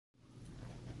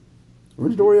Where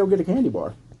did Oreo get a candy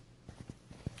bar?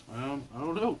 I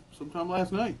don't know. Sometime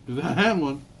last night, because I had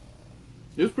one.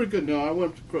 It was pretty good. No, I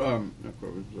went to not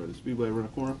Kroger, sorry, the Speedway around the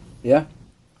corner, Yeah.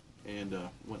 and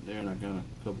went there and I got a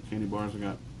couple candy bars. I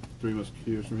got Three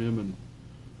Musketeers from him, and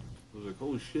I was like,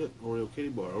 "Holy shit, Oreo candy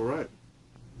bar! All right."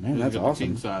 Man, And that's I got the awesome.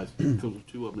 king size. Comes with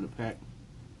two of them in a pack.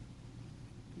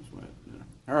 That's why,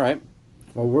 yeah. All right.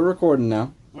 Well, we're recording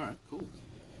now. All right, cool.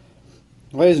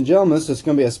 Ladies and gentlemen, this is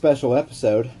going to be a special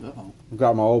episode. Uh-oh. I've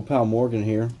got my old pal Morgan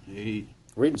here. Hey.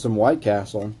 We're eating some White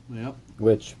Castle, Yep.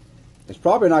 which is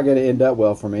probably not going to end up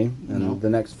well for me in No. the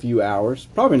next few hours.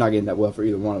 Probably not going to end up well for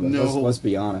either one of us. No. Let's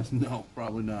be honest. No,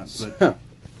 probably not. But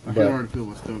I can already feel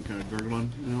my stomach kind of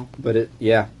gurgling, you know? But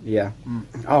yeah. Mm.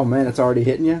 Oh man, it's already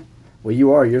hitting you. Well,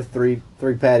 you're three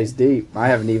patties deep. I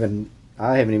haven't even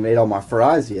ate all my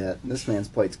fries yet. This man's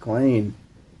plate's clean.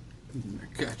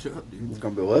 Catch up, dude. He's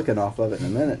gonna be looking off of it in a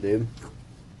minute, dude.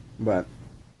 But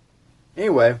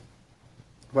anyway,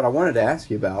 what I wanted to ask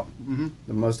you about,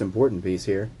 the most important piece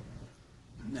here.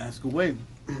 Ask away.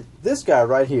 This guy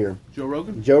right here, Joe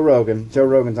Rogan? Joe Rogan. Joe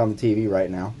Rogan's on the TV right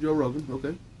now. Joe Rogan,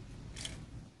 okay.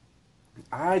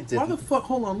 I did. Why the fuck?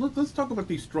 Hold on. Let's talk about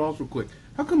these straws real quick.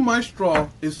 How come my straw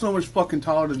is so much fucking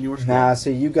taller than your straw? Nah,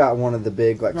 see, you got one of the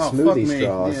big like Oh, fuck smoothie me.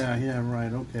 straws. Yeah,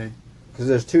 right. Okay.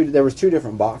 Because there was two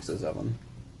different boxes of them.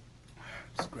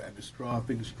 Just grab a straw. I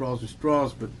think straws are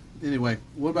straws, but anyway.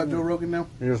 What about Joe Rogan now?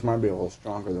 Yours might be a little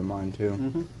stronger than mine too.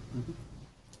 Mm-hmm.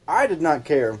 I did not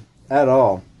care at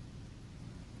all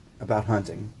about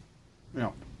hunting,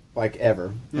 Yeah. like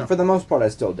ever. Yeah. And for the most part, I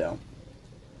still don't.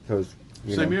 Because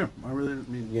Same here. I really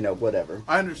mean. Whatever.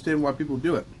 I understand why people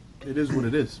do it. It is what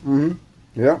it is. Mm-hmm.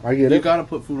 Yeah, I get You it. got to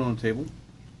put food on the table.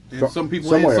 And So- some people,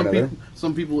 some way or another.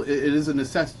 some people, it is a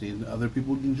necessity, and other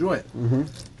people enjoy it. Mm-hmm.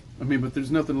 I mean, but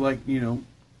there's nothing like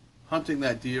hunting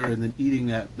that deer and then eating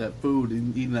that food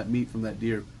and eating that meat from that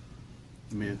deer.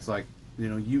 I mean, it's like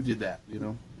you did that.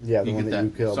 Yeah, the you one get that you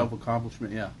killed.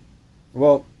 self-accomplishment. Yeah.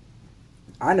 Well,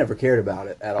 I never cared about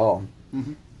it at all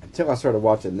Mm-hmm. until I started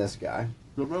watching this guy.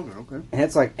 Joe Rogan, okay. And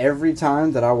it's like every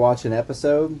time that I watch an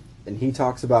episode and he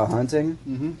talks about hunting,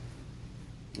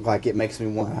 Mm-hmm. like it makes me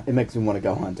want to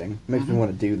go hunting. It makes me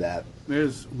want to do that. It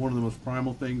is one of the most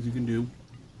primal things you can do,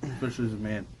 especially as a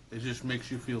man. It just makes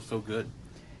you feel so good.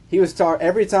 He was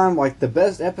every time, like the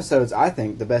best episodes. I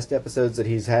think the best episodes that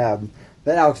he's had.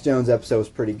 That Alex Jones episode was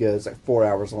pretty good. It's like 4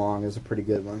 hours long. It was a pretty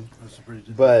good one. That's a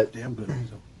pretty But- damn good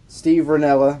episode. Steve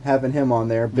Ranella having him on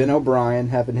there. Ben O'Brien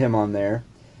having him on there.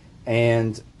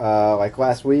 And like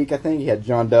last week, I think he had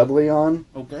John Dudley on.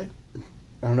 Okay.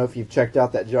 I don't know if you've checked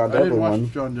out that John I Dudley didn't watch one. the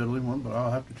John Dudley one, but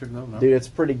I'll have to check that one out. Dude, it's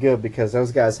pretty good because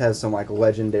those guys have some like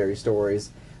legendary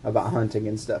stories about hunting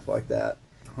and stuff like that.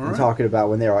 All And right. talking about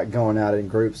when they're like going out in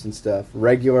groups and stuff.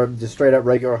 Just straight up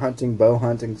regular hunting, bow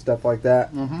hunting, stuff like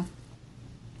that. Mm-hmm.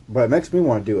 But it makes me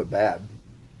want to do it bad.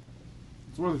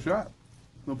 It's worth a shot.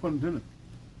 No pun intended.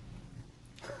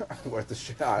 Worth a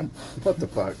shot. What the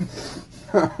fuck?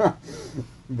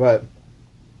 But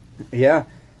yeah,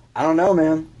 I don't know,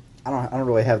 man. I don't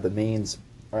really have the means,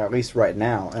 or at least right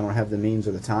now, I don't have the means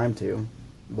or the time to.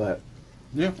 But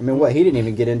Yeah. I mean, what, he didn't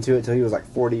even get into it till he was like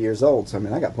 40 years old. So I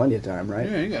mean, I got plenty of time, right?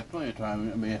 Yeah, you got plenty of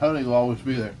time. I mean, hunting will always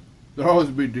be there. There'll always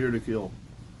be deer to kill,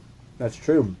 That's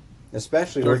true.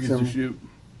 Especially turkeys to listen, shoot.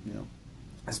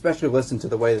 especially listen to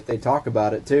the way that they talk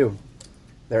about it too.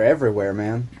 They're everywhere,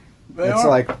 man. They It's are.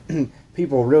 like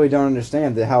people really don't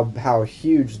understand how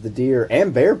huge the deer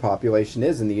and bear population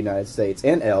is in the United States,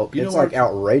 and elk. You know It's where like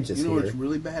outrageous You know where here. it's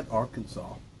really bad?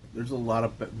 Arkansas. There's a lot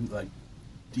of like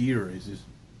deer is just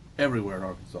everywhere in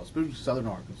Arkansas, especially southern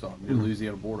Arkansas, near the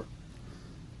Louisiana border.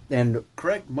 And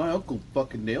Craig, my uncle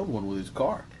fucking nailed one with his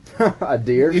car. a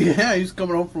deer. Yeah, he's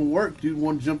coming home from work. Dude,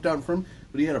 one jumped out in front of him,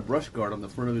 but he had a brush guard on the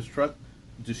front of his truck.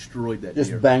 Destroyed that Just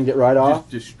deer. banged it right off.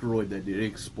 Just destroyed that deer. It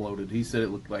exploded. He said it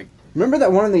looked like. Remember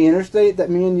that one on the interstate that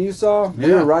me and you saw? We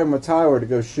Yeah. were riding with Tyler to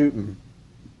go shooting,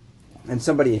 and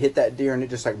somebody hit that deer, and it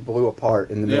just like blew apart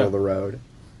in the middle Yeah. of the road.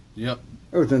 Yep.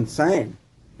 It was insane.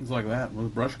 It's like that with a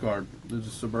brush guard. There's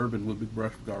a Suburban with a big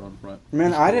brush guard on the front.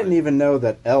 Man, I didn't Destroyed. even know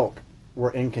that elk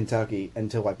were in Kentucky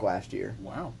until like last year.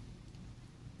 Wow.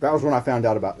 That was when I found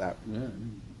out about that. Yeah.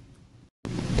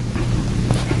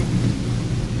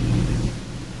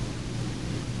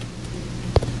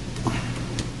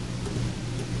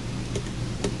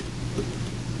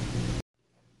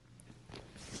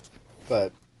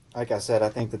 But like I said, I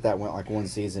think that went like one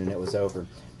season and it was over.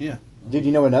 Yeah. Dude,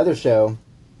 you know another show?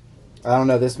 I don't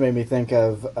know. This made me think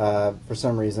of, for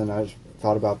some reason, I just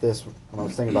thought about this when I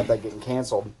was thinking about that getting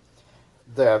canceled.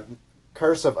 The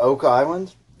Curse of Oak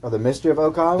Island. Or The Mystery of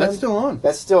Oak Island? That's still on.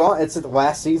 That's still on. It's the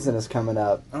last season is coming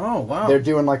up. Oh, wow. They're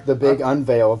doing like the big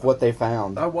unveil of what they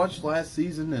found. I watched last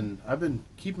season, and I've been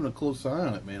keeping a close eye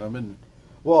on it, man. I've been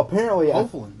Well, apparently,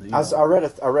 hopeful. I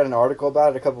read an article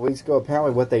about it a couple weeks ago.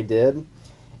 Apparently, what they did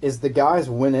is the guys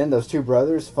went in. Those two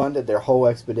brothers funded their whole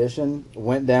expedition,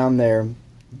 went down there,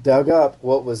 dug up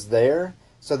what was there.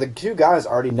 So the two guys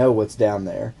already know what's down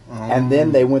there, and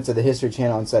then they went to the History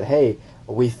Channel and said, "Hey,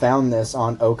 we found this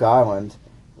on Oak Island.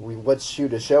 Let's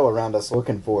shoot a show around us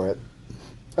looking for it."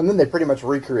 And then they pretty much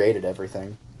recreated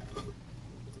everything.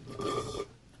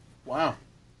 Wow.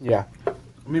 Yeah.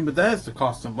 I mean, but that has to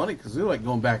cost some money because they're like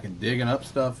going back and digging up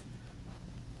stuff.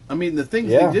 I mean, the things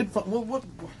Yeah. they did. Well, what?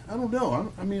 I don't know.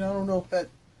 I don't know if that.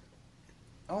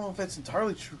 I don't know if that's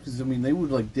entirely true because I mean they would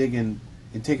like dig in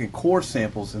and taking core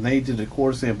samples, and they did a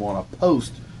core sample on a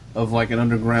post of like an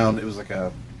underground. It was like I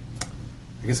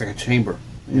guess like a chamber.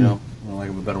 You know, I don't like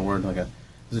a better word. Like it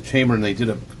was a chamber, and they did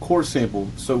a core sample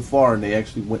so far, and they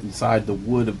actually went inside the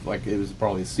wood of like it was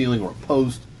probably a ceiling or a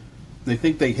post. They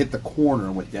think they hit the corner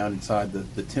and went down inside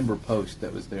the timber post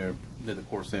that was there. Did the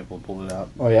core sample and pulled it out.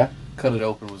 Oh yeah. Cut it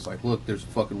open. Was like, look, there's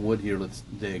fucking wood here. Let's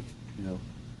dig. You know,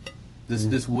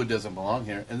 this wood doesn't belong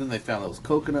here. And then they found those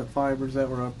coconut fibers that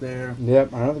were up there.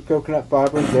 Yep. Another coconut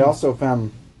fibers. They also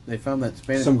found They found that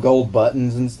Spanish. some gold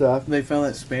buttons and stuff. They found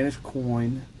that Spanish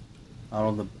coin out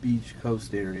on the beach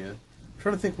coast area. I'm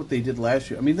trying to think what they did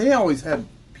last year. I mean, they always have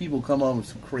people come on with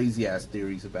some crazy ass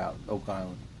theories about Oak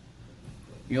Island.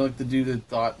 You know, like the dude that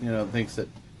thought, thinks that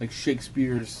like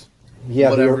Shakespeare's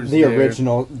Yeah, whatever's the there.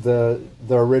 original the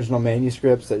original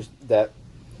manuscripts that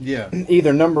Yeah.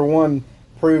 either number one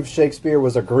prove Shakespeare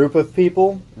was a group of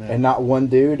people Yeah. and not one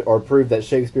dude, or prove that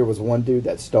Shakespeare was one dude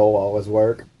that stole all his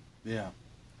work. Yeah.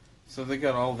 So they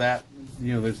got all that,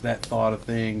 there's that thought of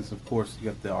things. Of course, you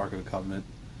got the Ark of the Covenant.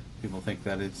 People think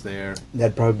that it's there.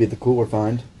 That'd probably be the cooler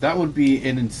find. That would be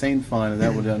an insane find, and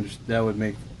that would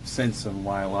make sense on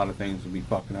why a lot of things would be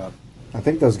fucking up. I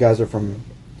think those guys are from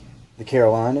the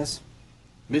Carolinas.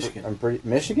 Michigan.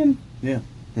 Michigan? Yeah.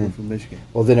 They're from Michigan.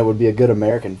 Well, then it would be a good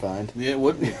American find. Yeah, it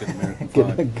would be a good American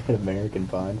good, find. good American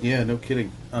find. Yeah, no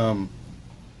kidding.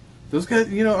 Those guys,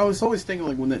 I was always thinking,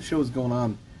 like, when that show was going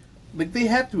on, like, they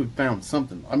had to have found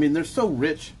something. I mean, they're so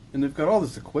rich, and they've got all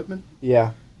this equipment.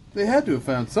 Yeah. They had to have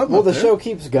found something. Well, up the there. show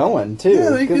keeps going, too. Yeah,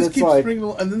 they 'cause just it's keep like,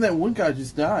 stringing. And then that one guy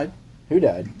just died. who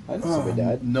died? I didn't say he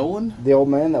died. Nolan? The old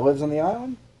man that lives on the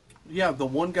island? Yeah, the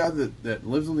one guy that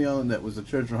lives on the island that was a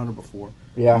treasure hunter before.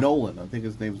 Yeah. Nolan. I think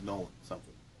his name's Nolan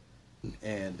something.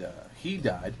 And he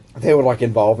died. They would, like,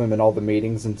 involve him in all the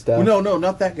meetings and stuff. Well, no,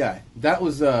 not that guy. That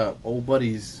was old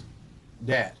buddy's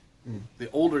dad. The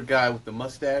older guy with the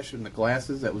mustache and the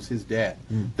glasses, that was his dad.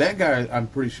 That guy, I'm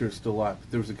pretty sure, is still alive.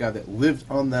 But there was a guy that lived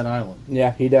on that island.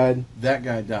 Yeah, he died. That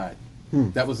guy died.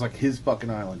 That was like his fucking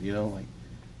island, like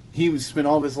he was spent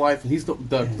all of his life, and he's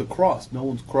the cross,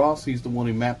 Nolan's cross. He's the one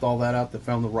who mapped all that out, that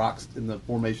found the rocks in the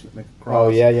formation that make a cross. Oh,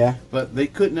 yeah. But they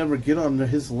could never get on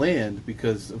his land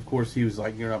because, of course, he was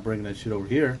like, "You're not bringing that shit over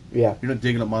here. Yeah. You're not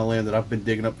digging up my land that I've been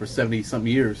digging up for 70-something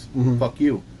years. Fuck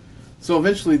you." So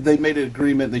eventually, they made an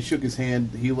agreement. They shook his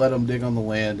hand. He let him dig on the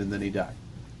land, and then he died.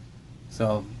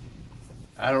 So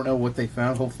I don't know what they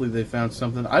found. Hopefully, they found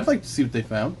something. I'd like to see what they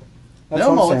found. That's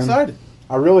Now I'm what I'm all saying. excited.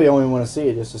 I really only want to see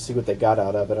it just to see what they got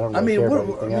out of it. I don't really care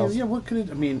about anything else. what could it?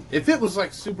 I mean, if it was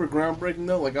like super groundbreaking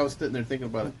though, like I was sitting there thinking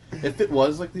about it. If it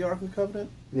was like the Ark of the Covenant,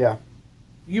 Yeah.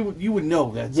 you would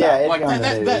know that's Yeah, out. it'd Like be on the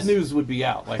that news. news would be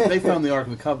out. Like they found the Ark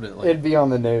of the Covenant. Like, It'd be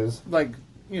on the news.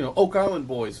 Oak Island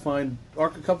boys find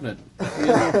Ark of the Covenant. You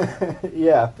know,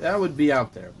 Yeah. that would be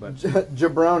out there. But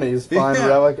Jabronis find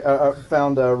Yeah.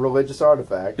 found a religious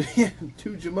artifact.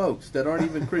 two jamokes that aren't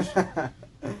even Christian.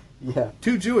 Yeah.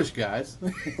 Two Jewish guys.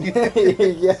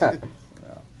 Yeah.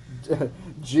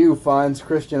 Jew finds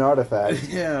Christian artifact.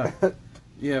 Yeah.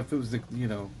 If it was the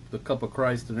cup of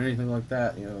Christ or anything like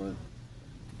that,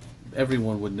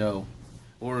 everyone would know,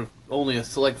 or only a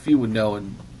select few would know,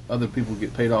 and other people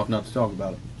get paid off not to talk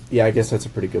about it. Yeah, I guess that's a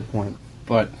pretty good point.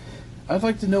 But I'd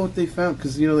like to know what they found,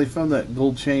 because they found that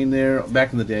gold chain there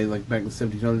back in the day, like back in the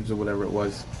 1700s or whatever it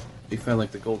was. They found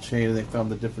like the gold chain, and they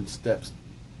found the different steps.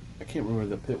 I can't remember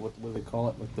the pit. What do they call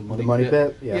it? Like the money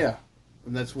pit. Yeah. Yeah,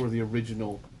 and that's where the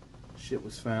original shit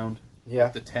was found. Yeah.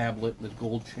 The tablet, the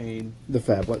gold chain. The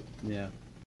phablet. Yeah.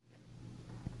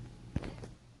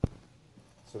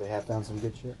 So they have found some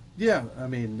good shit. Yeah, I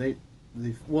mean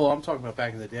well, I'm talking about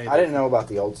back in the day. I didn't know about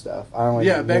the old stuff. I only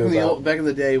Yeah, back knew in about- back in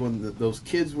the day when those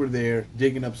kids were there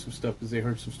digging up some stuff because they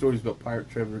heard some stories about pirate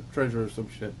treasure or some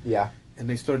shit, Yeah. and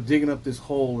they started digging up this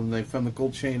hole and they found the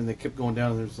gold chain and they kept going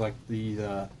down. And there's like the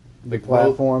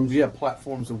platforms.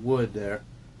 platforms of wood there,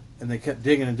 and they kept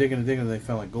digging and digging and digging, and they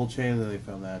found like gold chain, and then they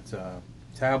found that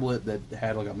tablet that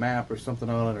had like a map or something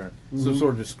on it, or some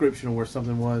sort of description of where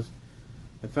something was.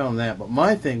 They found that. But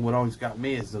my thing, what always got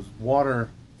me, is those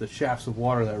the shafts of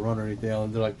water that run underneath the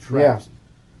island. They're like traps. Yeah.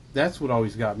 That's what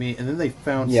always got me. And then they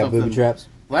found something. Booby traps.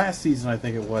 Last season, I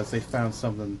think it was, they found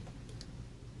something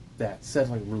that said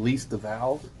like release the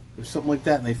valve or something like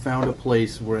that, and they found a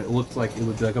place where it looked like it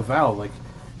would be like a valve, like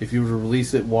if you were to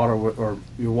release it, or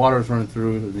your water is running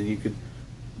through, and then you could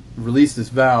release this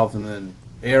valve, and then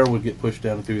air would get pushed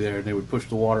down through there, and they would push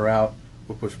the water out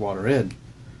or push water in.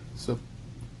 So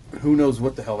who knows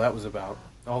what the hell that was about?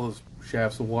 All those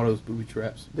shafts of water, those booby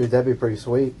traps. Dude, that'd be pretty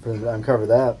sweet for them to uncover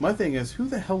that. My thing is, who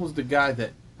the hell was the guy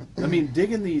that, I mean,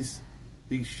 digging these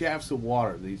shafts of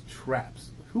water, these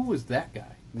traps? Who was that guy?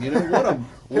 You know,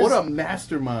 what a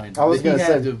mastermind I was that he gonna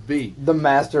had say, to be. The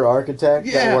master architect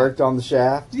Yeah. that worked on the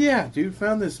shaft. Yeah, dude,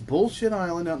 found this bullshit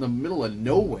island out in the middle of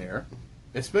nowhere,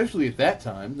 especially at that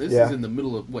time. This Yeah. is in the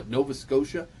middle of, what, Nova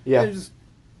Scotia? Yeah. And just,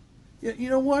 you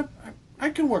know what?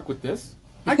 I can work with this.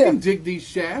 I Yeah. can dig these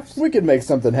shafts. We could make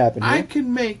something happen here. I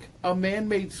can make a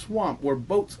man-made swamp where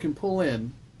boats can pull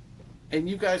in, and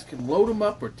you guys can load them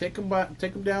up or take them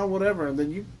down, whatever, and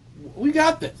then we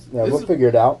got this. Yeah, This we'll is- figure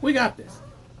it out. We got this.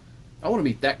 I want to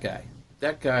meet that guy.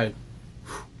 That guy,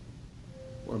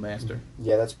 what a master.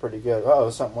 Yeah, that's pretty good. Oh,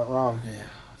 something went wrong. Yeah,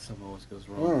 something always goes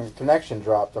wrong. Connection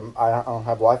dropped. I don't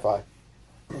have Wi-Fi.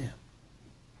 Yeah.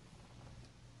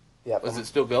 Yep. Is it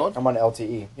still going? I'm on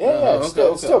LTE. Yeah, Oh, it's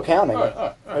okay, still okay. counting. All right, all right,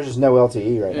 all right. There's just no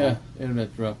LTE right Yeah,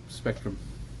 internet drop, spectrum.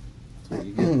 That's what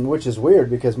you get. now. Which is weird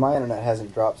because my internet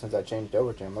hasn't dropped since I changed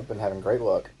over to him. I've been having great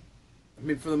luck. I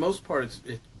mean, for the most part,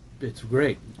 it's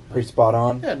great. Pretty spot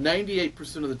on. Yeah,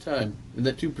 98% of the time. And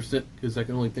that 2%, because I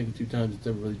can only think of 2 times it's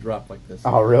ever really dropped like this.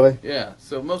 Oh, really? Yeah,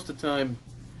 so most of the time,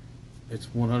 it's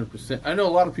 100%. I know a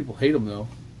lot of people hate them, though.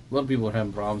 A lot of people are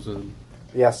having problems with them.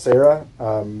 Yeah, Sarah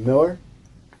Miller.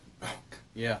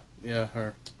 Yeah,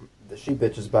 her. She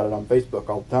bitches about it on Facebook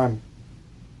all the time.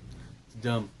 It's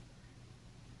dumb.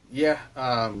 Yeah,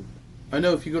 I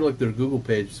know if you go to like their Google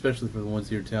page, especially for the ones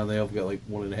here in town, they all got like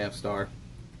 1.5 star.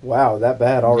 Wow, that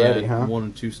bad already, Yeah, huh? 1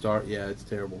 and 2 star. Yeah, it's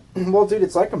terrible. Well, dude,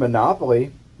 it's like a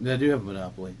monopoly. They do have a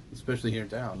monopoly, especially here in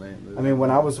town. I mean,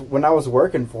 when I was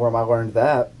working for them, I learned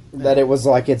that it was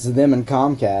like it's them and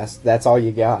Comcast. That's all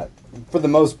you got for the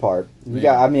most part. You Yeah.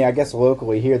 got. I mean, I guess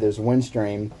locally here there's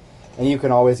Windstream, and you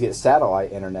can always get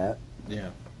satellite internet. Yeah,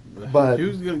 But-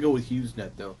 who's gonna go with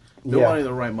HughesNet though? Yeah. Nobody in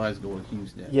the right mind is going with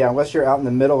HughesNet. Yeah, unless you're out in the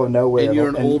middle of nowhere. And you're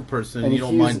an old person, and you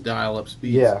don't Hughes- mind dial-up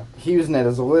speeds. Yeah, HughesNet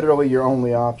is literally your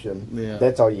only option. Yeah.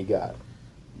 That's all you got.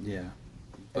 Yeah.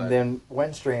 But, And then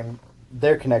Windstream,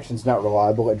 their connection's not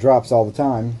reliable. It drops all the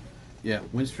time. yeah,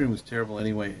 Windstream was terrible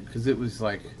anyway because it was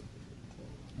like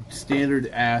standard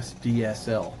ass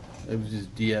DSL. It was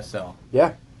just DSL,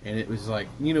 Yeah. and it was like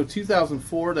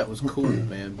 2004. That was cool,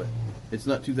 man, but it's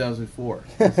not 2004.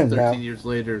 It's 13 No. years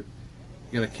later.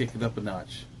 You gotta kick it up a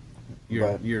notch.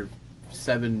 Your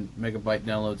 7 megabyte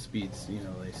download speeds,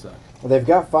 they suck. Well, they've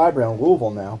got fiber in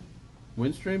Louisville now.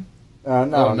 Windstream? No,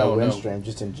 Oh, no. Windstream,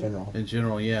 just in general. In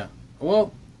general, yeah.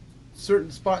 Well,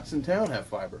 certain spots in town have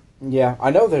fiber. Yeah,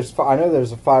 I know there's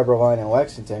a fiber line in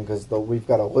Lexington because we've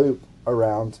got a loop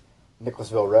around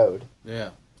Nicholasville Road Yeah.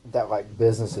 that like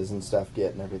businesses and stuff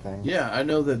get and everything. Yeah, I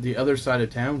know that the other side of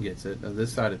town gets it.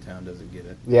 This side of town doesn't get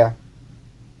it. Yeah.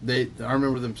 I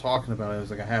remember them talking about it. It was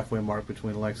like a halfway mark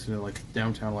between Lexington, like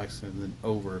downtown Lexington, and then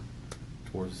over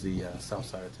towards the south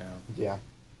side of town. Yeah.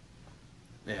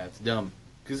 Yeah, it's dumb.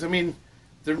 Because, I mean,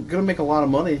 they're going to make a lot of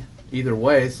money either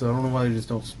way, so I don't know why they just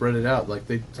don't spread it out. Like,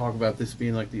 they talk about this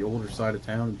being like the older side of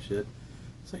town and shit.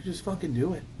 It's like, just fucking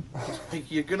do it. Like,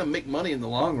 you're going to make money in the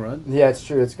long run. Yeah, it's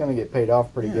true. It's going to get paid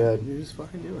off pretty Yeah, good. You just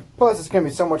fucking do it. Plus, it's going to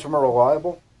be so much more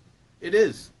reliable. It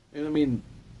is. And, I mean,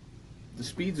 the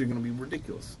speeds are going to be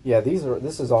ridiculous. Yeah,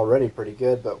 this is already pretty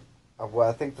good, but well,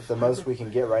 I think that the most we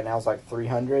can get right now is like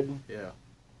 300. Yeah.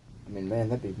 I mean, man,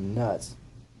 that'd be nuts.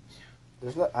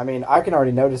 I mean, I can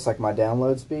already notice like my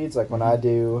download speeds. Like when I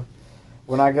go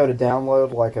to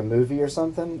download like a movie or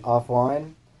something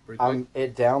offline, Pretty quick.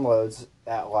 it downloads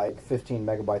at like 15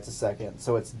 megabytes a second,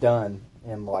 so it's done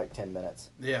in like 10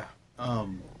 minutes. Yeah.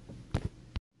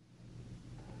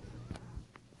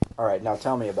 All right, now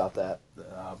tell me about that.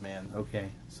 Oh, man. Okay.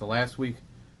 So last week,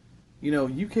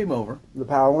 you came over. The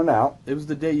power went out. It was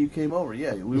the day you came over.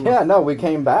 Yeah. We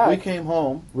came back. We came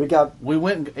home. We got We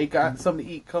went and got something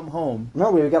to eat, come home.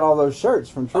 we got all those shirts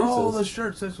from Teresa's. Oh, the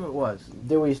shirts. That's what it was.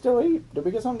 Did we still eat? Did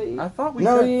we get something to eat? I thought we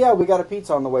No, got- yeah, we got a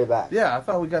pizza on the way back. Yeah, I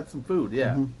thought we got some food.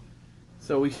 Yeah. Mhm.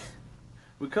 So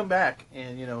we come back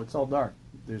and it's all dark.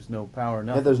 there's no power. Yeah,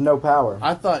 Nothing. there's no power.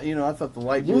 I thought the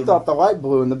light. You thought the light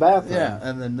blew in the bathroom. Yeah,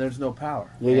 and then there's no power.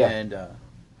 Yeah. And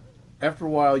after a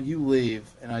while, you leave,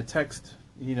 and I text.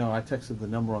 I texted the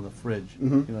number on the fridge.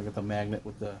 Mhm. I got the magnet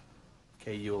with the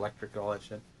KU electric, all that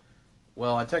shit.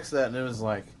 Well, I texted that, and it was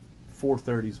like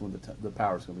 4:30 is when the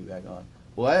power's gonna be back on.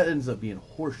 Well, that ends up being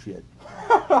horseshit.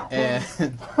 And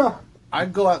I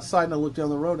go outside and I look down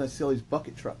the road and I see all these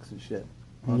bucket trucks and shit.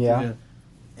 Yeah.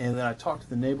 And then I talked to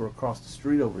the neighbor across the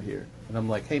street over here, and I'm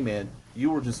like, "Hey man, you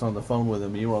were just on the phone with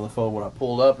him. You were on the phone when I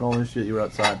pulled up and all this shit. You were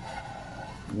outside.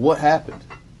 What happened?"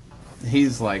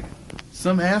 He's like,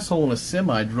 "Some asshole in a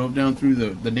semi drove down through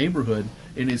the neighborhood,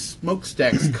 and his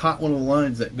smokestacks caught one of the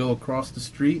lines that go across the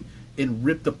street and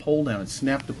ripped the pole down and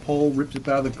snapped the pole, ripped it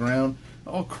out of the ground.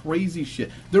 All crazy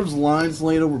shit. There was lines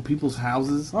laying over people's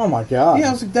houses." Oh my god. Yeah,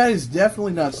 I was like, that is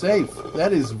definitely not safe.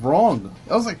 That is wrong.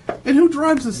 I was like, and who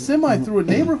drives a semi through a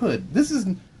neighborhood? This is,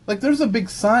 like, there's a big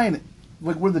sign,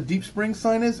 like where the Deep Spring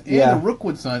sign is, and Yeah. the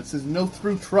Rookwood sign. It says no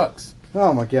through trucks.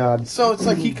 Oh my god. So it's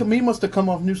like he must have come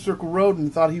off New Circle Road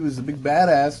and thought he was a big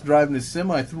badass driving his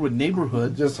semi through a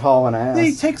neighborhood. Just hauling ass.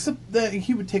 Then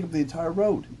he would take up the entire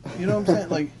road. You know what I'm saying?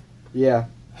 Like, Yeah.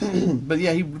 but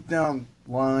yeah, he ripped down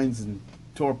lines and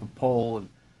tore up a pole, and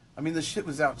I mean the shit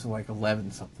was out to like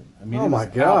 11 something. I mean, Oh it my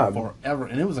was God. out forever,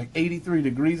 and it was like 83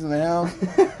 degrees in the house.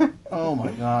 Oh my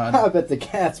I god. bet the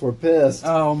cats were pissed.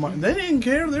 Oh my, they didn't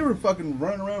care. They were fucking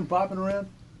running around, popping around.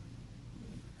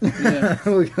 Yeah,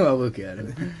 I'll look at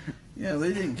it. yeah,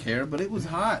 they didn't care, but it was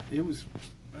hot. It was.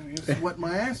 I mean, it sweat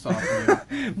my ass off.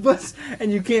 Man. But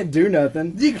and you can't do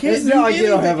nothing. You can't It's do not like you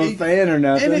don't have a anything. fan or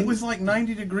nothing. And it was like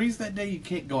 90 degrees that day. You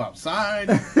can't go outside.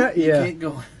 Yeah. You can't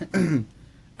go.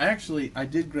 I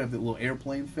did grab that little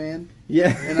airplane fan,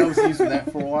 Yeah. and I was using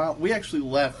that for a while. We actually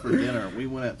left for dinner. We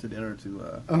went out to dinner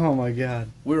to. Oh my god.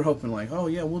 We were hoping like, oh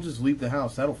yeah, we'll just leave the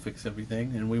house. That'll fix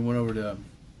everything. And we went over to,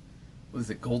 what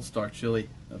is it, Gold Star Chili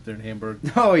up there in Hamburg.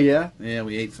 Oh yeah. Yeah,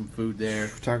 we ate some food there.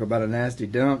 Talk about a nasty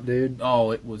dump, dude.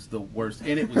 Oh, it was the worst,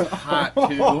 and it was hot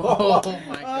too. Oh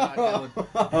my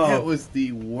god, it was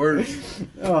the worst.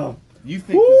 Oh. You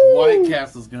think this White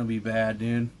Castle's gonna be bad,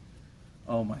 dude?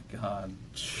 Oh my god.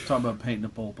 Talking about painting the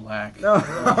bowl black.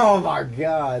 Oh my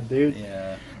god, dude.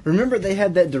 Yeah. Remember they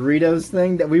had that Doritos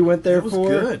thing that we went there It was for?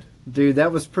 good. Dude,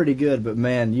 that was pretty good, but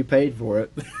man, you paid for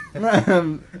it.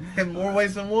 In more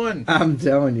ways than one. I'm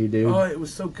telling you, dude. Oh, it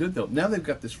was so good though. Now they've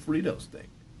got this Fritos thing.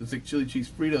 It's like chili cheese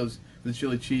Fritos, the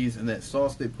chili cheese, and that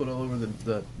sauce they put all over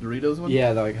the Doritos one.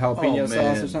 Yeah, the like jalapeno Oh, sauce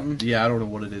man. or something. Yeah, I don't know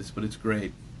what it is, but it's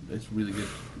great. It's really good.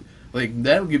 Like,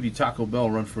 that'll give you Taco Bell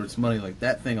a run for its money. Like,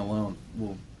 that thing alone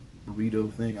will...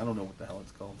 Burrito thing. I don't know what the hell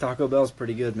it's called. Taco Bell's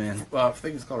pretty good, man. Well, I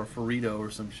think it's called a Frito or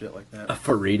some shit like that. A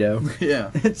burrito. Yeah.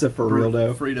 It's a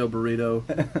burrito. Frito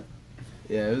burrito.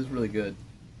 Yeah, it was really good.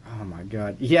 Oh my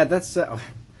god. Yeah, that's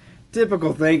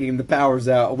typical thinking. The power's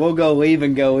out. We'll go leave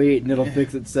and go eat, and it'll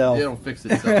fix itself. It'll fix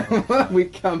itself. When we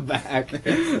come back.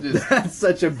 It's just- That's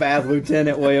such a bad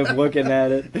lieutenant way of looking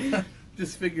at it.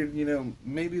 Just figured,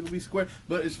 maybe it'll be square.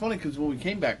 But it's funny because when we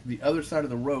came back, the other side of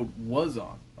the road was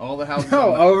on. All the houses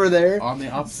Oh, over there? on the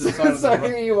opposite side of So the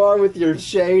here road. you are with your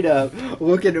shade up,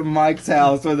 looking at Mike's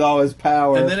house with all his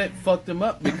power. And then it fucked him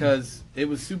up because it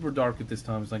was super dark at this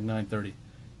time. It was like 9:30.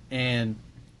 And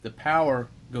the power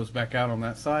goes back out on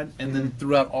that side. And then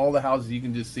throughout all the houses, you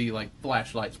can just see, like,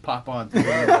 flashlights pop on.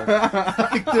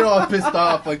 Like, they're all pissed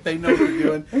off. Like, they know what they're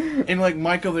doing. And, like,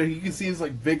 Mike over there, you can see he's,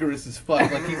 like, vigorous as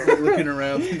fuck. Like, he's, like, looking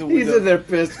around through the window. He's in there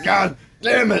pissed. God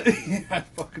damn it. Yeah,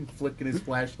 fucking flicking his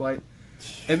flashlight.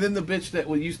 And then the bitch that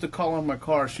used to call on my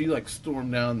car, she, like,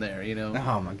 stormed down there,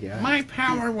 Oh my god. My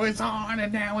power was on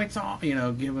and now it's off.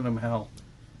 Giving him hell.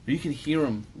 You can hear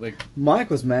him, like... Mike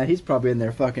was mad. He's probably in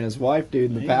there fucking his wife, dude,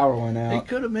 and the power went He out.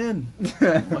 could have been.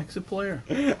 Mike's a player.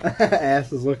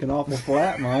 Ass is looking awful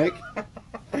flat, Mike.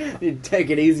 Need to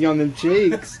take it easy on them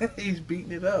cheeks. He's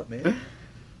beating it up, man.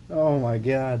 Oh my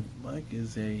god. Mike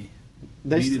is a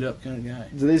They beat st- it up kind of guy.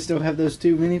 Do they still have those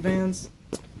two minivans?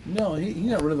 No, he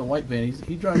got rid of the white van.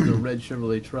 He drives a red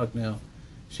Chevrolet truck now.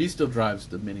 She still drives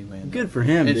the minivan. Good for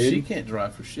him, and dude. she can't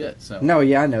drive for shit. So No,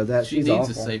 yeah, I know that. she She's needs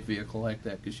awful. a safe vehicle like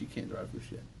that because she can't drive for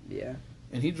shit. Yeah.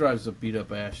 And he drives a beat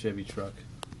up ass Chevy truck.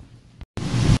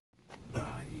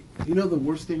 You know the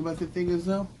worst thing about the thing is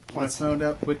though? What I found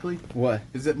out quickly What?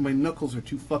 is that my knuckles are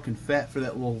too fucking fat for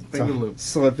that little finger loop.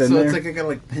 Slip in So there. it's like I gotta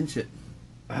like pinch it.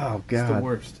 Oh It's the god.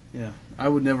 worst. Yeah, I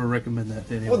would never recommend that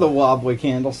to anyone. With a wobbly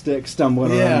candlestick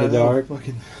stumbling around in the dark.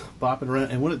 fucking bopping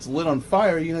around. And when it's lit on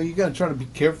fire, you gotta try to be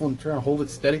careful and try to hold it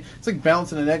steady. It's like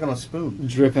balancing an egg on a spoon.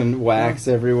 Dripping wax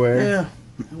everywhere. Yeah.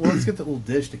 Well, let's get that little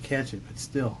dish to catch it, but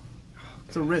still,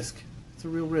 it's a risk. It's a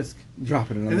real risk.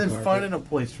 Dropping it on And the then carpet. finding a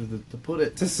place to put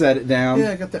it. To set it down. Yeah,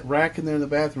 I got that rack in there in the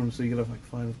bathroom, so you gotta like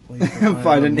find a place. To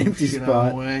Find an move empty shit out spot.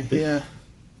 of the way. Yeah.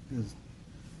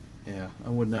 Yeah, I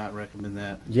would not recommend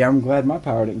that. Yeah, I'm glad my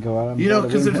power didn't go out. I'm You know, glad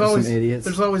because we didn't have some idiots.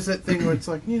 there's always that thing where it's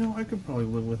like, you know, I could probably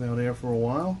live without air for a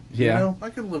while. Yeah. You know, I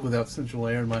could live without central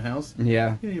air in my house.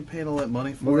 Yeah. You know, you're paying all that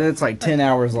money for Well, it. then it's like 10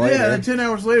 hours later. Yeah, then 10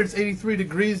 hours later, it's 83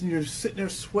 degrees, and you're sitting there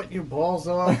sweating your balls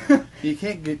off. You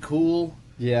can't get cool.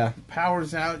 Yeah.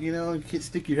 Power's out, you know. You can't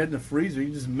stick your head in the freezer.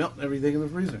 You just melt everything in the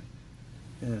freezer.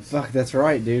 Yes. Fuck, that's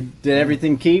right, dude. Did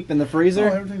everything keep in the Oh, freezer?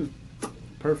 everything was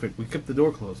perfect. We kept the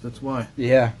door closed. That's why.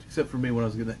 Yeah. Except for me when I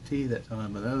was getting that tea that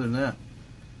time. But other than that,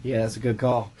 Yeah, that's a good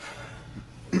call.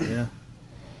 yeah.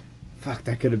 Fuck,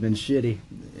 that could have been shitty.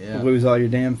 Yeah. Lose all your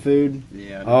damn food.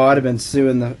 Yeah. Oh, I'd have been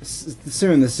suing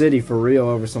the city for real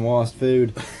over some lost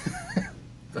food.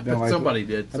 been like- Somebody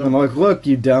did. I've been like, look,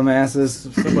 you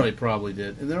dumbasses. Somebody probably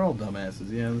did. And they're all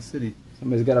dumbasses. Yeah, the city.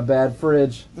 Somebody's got a bad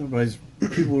fridge. Everybody's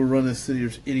people who run this city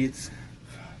are idiots.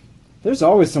 There's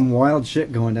always some wild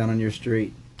shit going down on your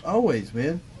street. Always,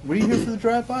 man. Were you here for the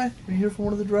drive-by? Were you here for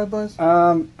one of the drive-bys?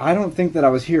 I don't think that I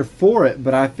was here for it,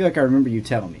 but I feel like I remember you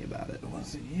telling me about it.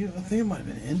 Was it you? I think it might have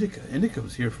been Indica. Indica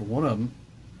was here for one of them.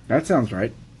 That sounds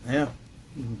right. Yeah.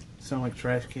 Sound like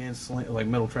trash cans, like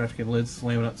metal trash can lids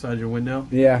slamming outside your window.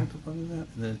 Yeah. What the fuck is that?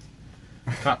 And then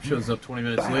cop shows up 20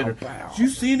 minutes Bow, later. bow. Did you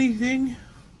see anything?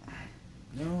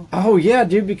 No. Oh yeah,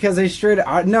 dude, because they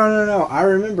no. I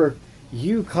remember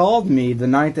you called me the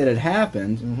night that it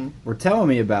happened. Mm-hmm. Were telling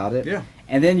me about it. Yeah.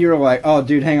 And then you were like, "Oh,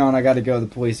 dude, hang on, I got to go. The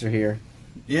police are here."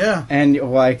 Yeah. And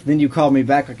like, then you called me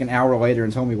back like an hour later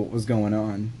and told me what was going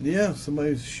on. Yeah. Somebody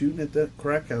was shooting at that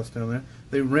crack house down there.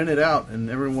 They rent it out, and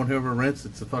whoever rents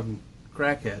it's a fucking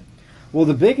crackhead. Well,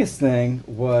 the biggest thing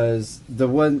was the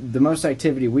most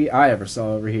activity I ever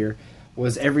saw over here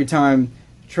was every time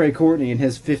Trey Courtney and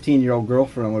his 15-year-old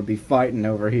girlfriend would be fighting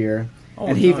over here. All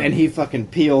And the time. he fucking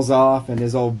peels off in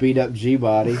his old beat up G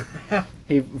body.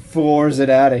 He floors it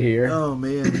out of here. Oh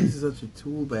man, he's such a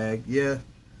tool bag. Yeah.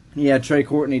 Yeah, Trey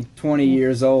Courtney, 20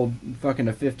 years old, fucking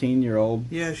a 15-year-old.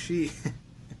 Yeah, she.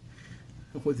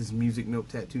 With his music note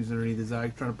tattoos underneath his eye,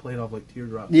 trying to play it off like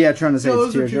teardrops. Yeah, trying to say No,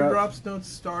 it's those are teardrop. teardrops, no, it's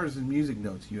stars and music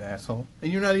notes, you asshole.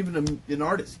 And you're not even an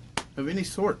artist of any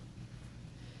sort.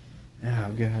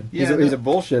 Oh god, Yeah, he's a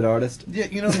bullshit artist. Yeah,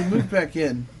 you know, they moved back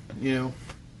in. You know,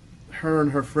 her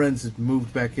and her friends had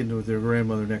moved back into with their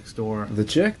grandmother next door. The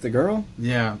chick, the girl,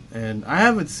 Yeah, and I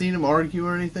haven't seen them argue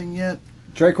or anything yet.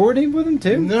 Trey Courtney with him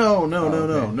too. No, Oh,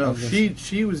 okay. no. I was just-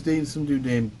 She was dating some dude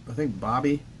named, I think,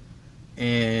 Bobby,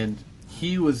 and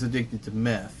he was addicted to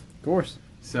meth. Of course.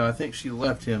 So I think she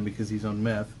left him because he's on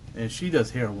meth, and she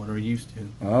does heroin, or used to.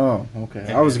 Oh,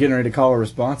 okay. I was getting ready to call her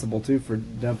responsible too for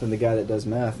dumping the guy that does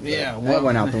meth. but Yeah, that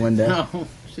went out the window. No,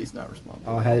 she's not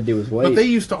responsible. All I had to do was wait. But they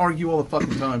used to argue all the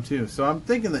fucking time too. So I'm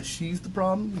thinking that she's the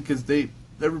problem because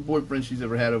every boyfriend she's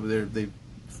ever had over there, they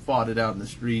fought it out in the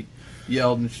street,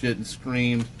 yelled and shit and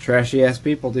screamed. Trashy ass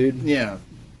people, dude. Yeah,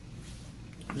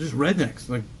 just rednecks,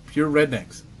 like pure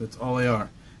rednecks. That's all they are.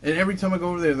 And every time I go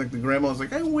over there, like the grandma's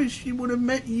like, I wish she would have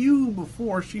met you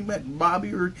before she met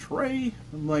Bobby or Trey.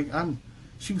 I'm like,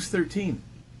 she was 13.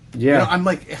 Yeah. You know, I'm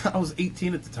like, I was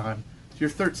 18 at the time. If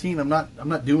you're 13, I'm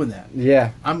not doing that.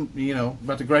 Yeah. I'm,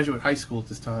 about to graduate high school at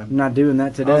this time. I'm not doing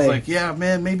that today. I was like, yeah,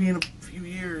 man, maybe in a few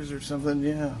years or something.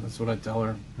 Yeah, that's what I tell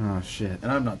her. oh shit.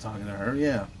 And I'm not talking to her.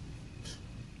 Yeah.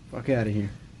 Fuck out of here.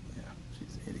 Yeah,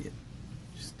 she's an idiot.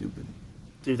 She's stupid.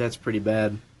 Dude, that's pretty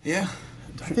bad. Yeah.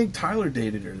 I think Tyler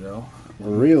dated her, though.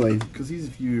 Really? Because he's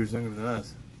a few years younger than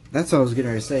us. That's what I was getting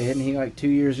ready to say. Isn't he like 2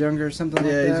 years younger or something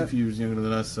like Yeah, he's that? a few years younger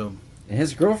than us, so. And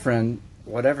his girlfriend,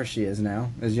 whatever she is now,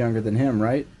 is younger than him,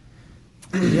 right?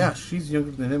 Yeah, she's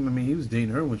younger than him. I mean, he was dating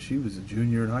her when she was a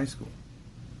junior in high school.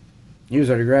 He was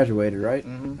already graduated, right?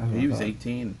 Mm-hmm. Oh, He was fuck.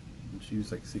 18. And she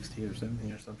was like 16 or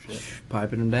 17 or some shit.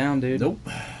 Piping him down, dude. Nope.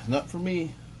 Not for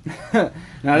me. not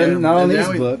And on these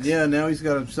now books. Yeah, now he's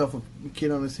got himself a kid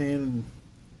on his hand,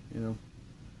 and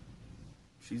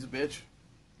she's a bitch.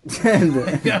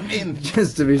 I mean,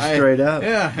 just to be straight up.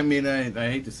 Yeah, I mean, I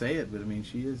hate to say it, but I mean,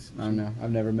 she is. I don't know.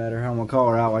 I've never met her. I'm gonna call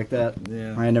her out like that.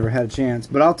 Yeah. I ain't never had a chance,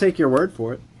 but I'll take your word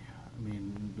for it. I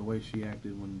mean, the way she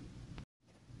acted when.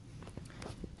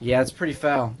 Yeah, it's pretty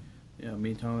foul. Yeah,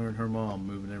 me, Tyler, and her mom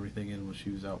moving everything in when she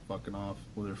was out fucking off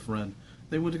with her friend.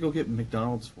 They went to go get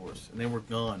McDonald's for us, and they were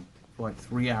gone for like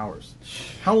 3 hours.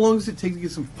 How long does it take to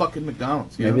get some fucking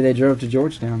McDonald's? You Maybe know? they drove to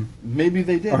Georgetown Maybe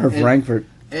they did. or Frankfurt.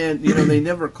 And they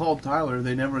never called Tyler.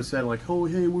 They never said like, "Oh,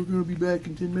 hey, we're gonna be back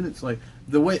in 10 minutes." Like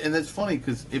the way, and that's funny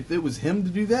because if it was him to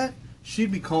do that,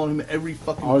 she'd be calling him every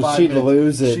fucking Oh, 5 she'd minutes.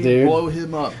 lose it, she'd dude. blow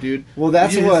him up, dude. Well,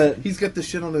 that's what... He's got the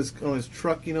shit on his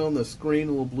truck, you know, on the screen,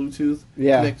 a little Bluetooth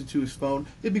connected to his phone.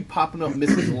 It'd be popping up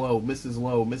Mrs. Lowe, Mrs.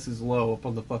 Lowe, Mrs. Lowe up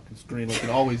on the fucking screen like it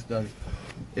always does.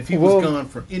 If he was gone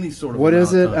for any sort of what amount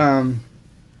is of it? time.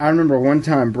 I remember one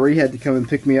time Bree had to come and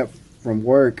pick me up from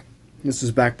work. This was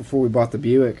back before we bought the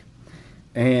Buick.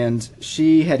 And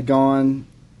she had gone...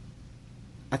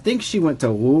 I think she went to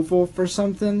Louisville for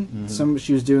something. Mm-hmm.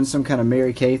 She was doing some kind of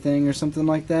Mary Kay thing or something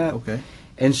like that. Okay.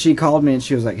 And she called me and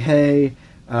she was like, "Hey,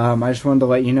 I just wanted to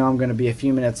let you know I'm going to be a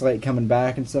few minutes late coming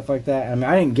back and stuff like that." I mean,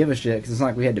 I didn't give a shit because it's not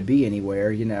like we had to be anywhere,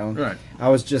 you know. Right. I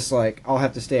was just like, I'll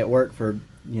have to stay at work for,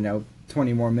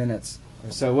 20 more minutes.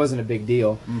 So it wasn't a big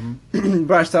deal. Mm-hmm.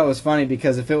 But I just thought it was funny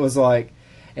because if it was like,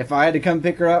 if I had to come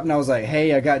pick her up and I was like,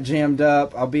 "Hey, I got jammed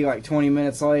up. I'll be like 20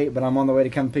 minutes late, but I'm on the way to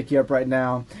come pick you up right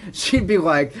now." She'd be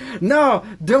like, "No,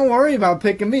 don't worry about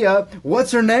picking me up.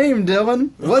 What's her name,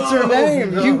 Dylan? What's her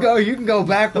name? No. You can go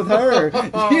back with her.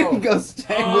 You can go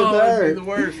stay with That'd her." be the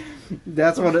worst.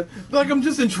 That's what it... Like I'm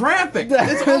just in traffic.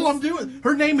 That's all I'm doing.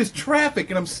 Her name is Traffic,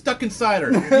 and I'm stuck inside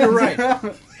her. You're right.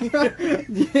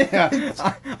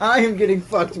 Yeah, I am getting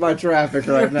fucked by traffic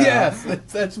right now. Yes,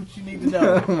 that's what you need to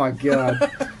know. Oh my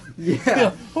god. Yeah.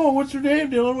 Yeah. Oh, what's your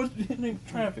name, Dylan? What's your name?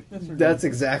 Traffic. That's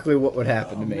exactly what would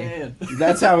happen to me. Man.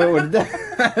 That's how it would.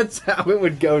 That's how it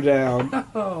would go down.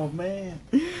 Oh man.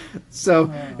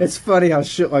 So it's funny how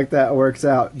shit like that works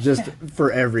out just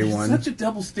for everyone. It's such a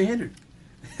double standard.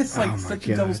 It's like Oh, my such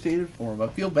God. a double standard for him. I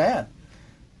feel bad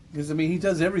because I mean he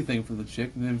does everything for the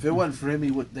chick, and if it wasn't for him,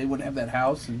 they wouldn't have that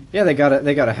house. And Yeah, they got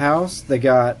a house. They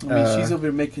got. I mean, she's over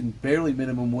there making barely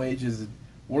minimum wages and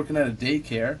working at a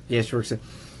daycare. Yeah, she works.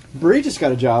 Bree just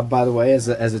got a job, by the way, as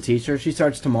a teacher. She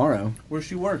starts tomorrow. Where's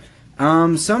she work?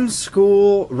 Some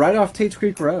school right off Tates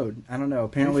Creek Road. I don't know.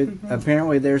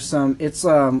 Apparently there's some. It's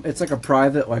like a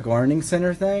private like learning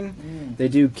center thing. They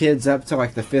do kids up to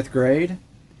like the 5th grade,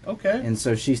 Okay. and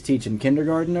so she's teaching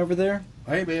kindergarten over there.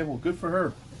 Hey man, well good for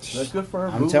her. That's good for her.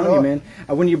 I'm Move telling it you, up.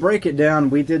 man. When you break it down,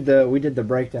 we did the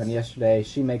breakdown yesterday.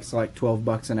 She makes like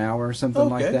 $12 an hour or something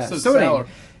like that. So, So it salary. ain't.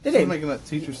 It She's ain't. making that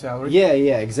teacher salary. Yeah,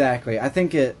 exactly. I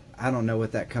think it. I don't know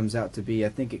what that comes out to be. I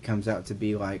think it comes out to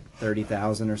be like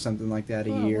 30,000 or something like that a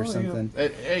year or Well, you know,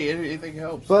 something. hey, anything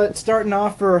helps. But starting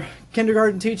off for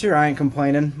kindergarten teacher, I ain't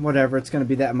complaining. Whatever, it's going to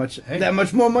be that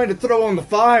much more money to throw on the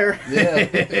fire. yeah.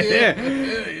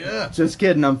 Yeah. Just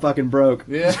kidding. I'm fucking broke.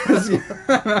 Yeah.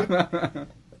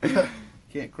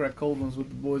 Can't crack cold ones with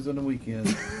the boys on the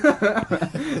weekends.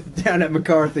 Down at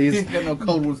McCarthy's, Ain't got no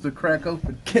cold ones to crack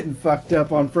open. getting fucked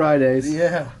up on Fridays.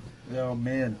 Yeah. Oh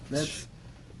man, that's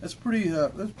pretty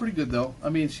good though. I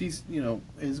mean, she's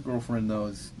his girlfriend though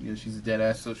is she's a dead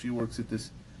ass, so she works at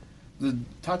the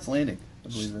Tots Landing, I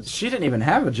believe that's. She didn't even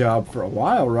have a job for a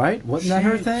while, right? Wasn't that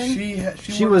her thing?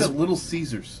 She worked at Little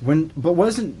Caesars.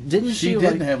 Didn't She like,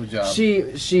 didn't have a job.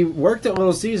 She worked at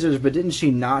Little Caesars, but didn't she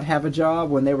not have a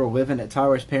job when they were living at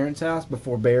Tyler's parents' house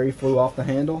before Barry flew off the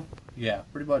handle? Yeah,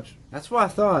 pretty much. That's what I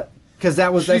thought. Because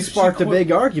that She sparked a quit-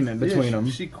 big argument between Yeah, them.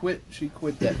 She quit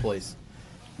that place.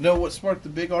 No, what sparked the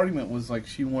big argument was like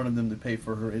she wanted them to pay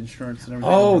for her insurance and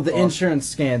everything. Oh, Her the car. insurance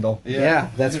scandal. Yeah,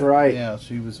 that's right. Yeah,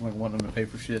 she was like wanting them to pay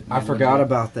for shit. and I they forgot wouldn't.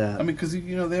 about that. I mean, because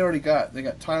they already got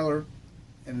Tyler,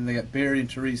 and then they got Barry and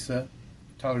Teresa,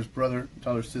 Tyler's brother,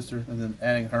 Tyler's sister, and then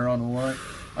adding her on the line.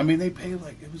 I mean, they pay it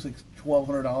was like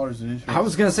 $1,200 in insurance. I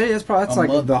was gonna say that's A like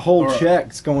month the whole or-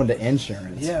 check's going to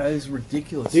insurance. Yeah, it's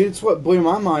ridiculous. Dude, it's what blew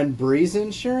my mind. Bree's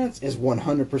insurance is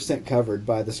 100% covered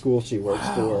by the school she works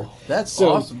for. That's So,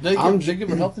 awesome. They give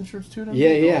her health insurance too? and Yeah,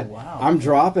 everything? yeah. Oh, wow. I'm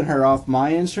dropping her off my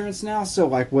insurance now, so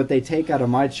like what they take out of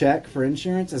my check for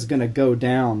insurance is gonna go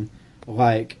down,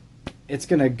 like it's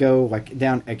gonna go like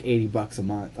down like $80 a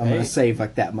month. I'm Hey. gonna save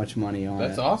like that much money on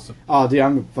That's it. awesome. Oh, dude,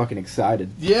 I'm fucking excited.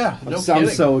 Yeah, I'm, no so, I'm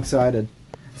kidding. so excited.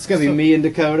 It's gonna be me and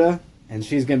Dakota, and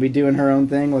she's gonna be doing her own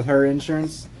thing with her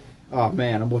insurance. Oh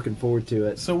man, I'm looking forward to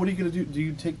it. So what are you gonna do? Do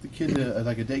you take the kid to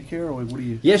like a daycare, or what do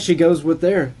you? Yeah, she goes with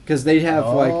there because they have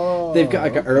Oh, they've got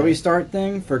like an okay. early start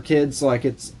thing for kids. Like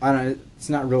it's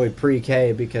not really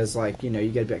pre-K because you got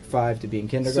to be like 5 to be in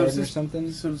kindergarten or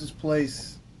something. So is this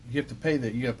place? You have to pay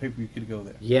that. You got to pay for your kid to go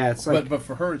there. Yeah, it's like but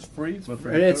for her it's free. But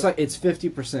for it's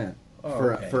 50%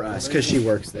 for us because she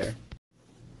works there.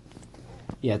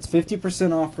 Yeah, it's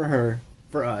 50% off for her,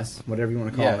 for us, whatever you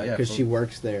want to call it, because she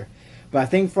works there. But I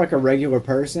think for like a regular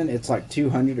person, it's like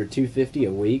 $200 or $250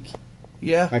 a week.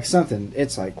 Yeah. Like something.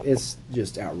 It's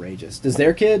just outrageous.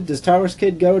 Does Tyler's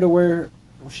kid go to where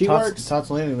she works? Tots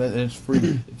Landing, and it's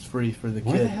free. It's free for the kid.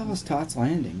 Where the hell is Tots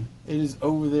Landing? It is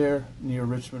over there near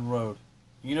Richmond Road.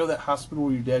 You know that hospital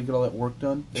where your dad got all that work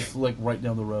done? It's like right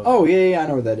down the road. Oh, yeah, I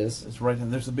know where that is. It's right down.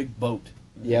 There's a big boat.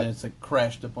 Yep. And it's like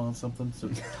crashed up on something, so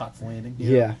it's Tots Landing.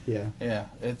 Yeah. Yeah,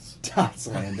 it's... Tots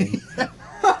Landing.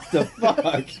 What the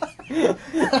fuck?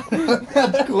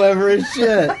 That's clever as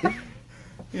shit.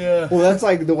 Yeah. Well, that's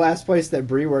like the last place that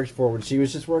Bree worked for when she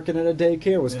was just working at a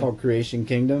daycare was Yeah. called Creation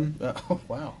Kingdom. Oh,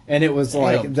 wow. And it was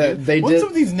like Damn, dude. they What's did some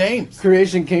of these names?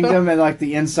 Creation Kingdom, and like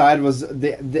the inside was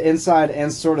the inside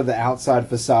and sort of the outside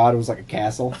facade was like a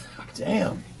castle.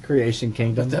 Damn. Creation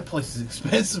Kingdom. But that place is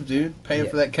expensive, dude. Paying Yeah.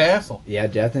 for that castle. Yeah, I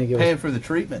think it was. Paying for the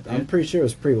treatment, dude. I'm pretty sure it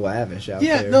was pretty lavish out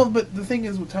Yeah, there. no, but the thing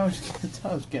is with Thomas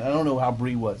Kent, I don't know how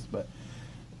Bree was, but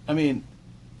I mean,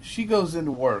 she goes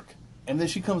into work and then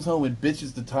she comes home and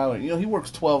bitches to Tyler. You know, he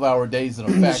works 12-hour days in a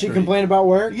factory. Did she complain about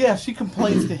work? Yeah, she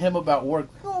complains to him about work.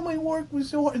 Oh, my work was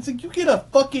so hard. It's like, you get a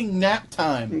fucking nap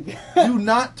time. Do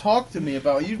not talk to me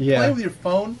about it. You Yeah. play with your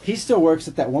phone. He still works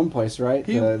at that one place, right?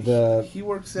 He The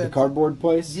works at cardboard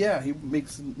place. Yeah, he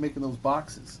making those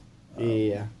boxes.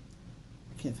 Yeah.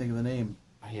 I can't think of the name.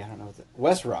 Yeah, I don't know what that.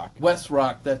 West Rock. West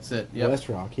Rock, that's it. Yep. West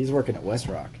Rock. He's working at West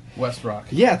Rock. West Rock.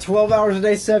 Yeah, 12 hours a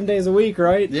day, 7 days a week,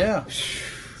 right? Yeah.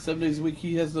 7 days a week.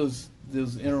 He has those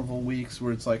interval weeks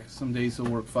where it's like some days he'll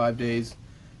work 5 days,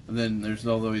 and then there's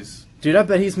all those. Dude, I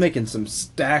bet he's making some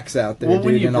stacks out there,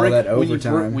 dude, and all that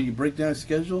overtime. When you break down his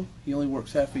schedule, he only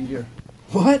works half a year.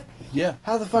 What? Yeah.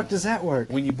 How the fuck does that work?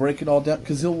 When you break it all down,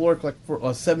 because he'll work like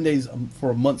for 7 days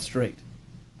for a month straight.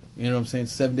 You know what I'm saying?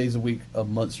 7 days a week, a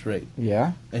month straight.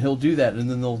 Yeah. And he'll do that, and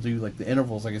then they'll do like the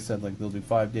intervals, like I said, like they'll do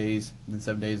 5 days, and then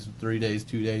 7 days, 3 days,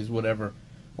 2 days, whatever.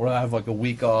 Or they'll have like a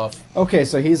week off. Okay,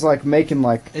 so he's like making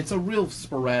like. It's a real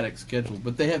sporadic schedule,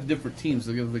 but they have different teams.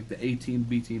 They have like the A team,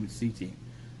 B team, and C team,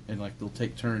 and like they'll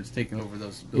take turns taking over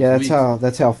those Yeah, weeks.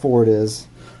 that's how Ford is.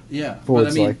 Yeah, Ford's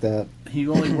but I mean, like that, he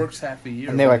only works half a year.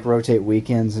 and they like rotate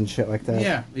weekends and shit like that.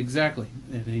 Yeah, exactly.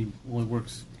 And he only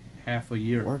works half a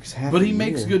year. Works half but a he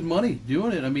makes year. good money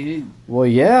doing it. I mean, Well,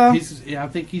 yeah. I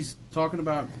think he's talking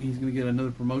about he's going to get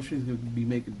another promotion. He's going to be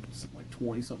making something like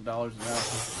 $20-something an hour,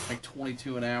 like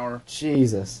 22 an hour.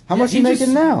 Jesus. How Yeah, much is he just-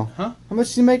 making now? Huh? How much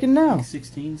is he making now? Like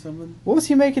 16 something. What was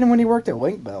he making when he worked at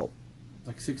Link Belt?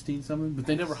 Like 16 something, but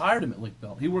they never hired him at Link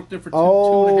Belt. He worked there for two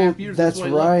and a half years. That's why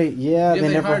he left. right. Yeah, Yeah, they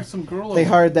they never. hired some girl. They over-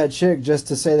 hired that chick just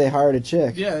to say they hired a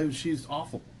chick. Yeah, she's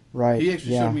awful. Right. He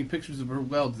actually yeah. showed me pictures of her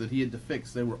welds that he had to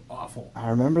fix. They were awful. I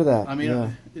remember that. I mean,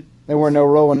 yeah. it, They weren't no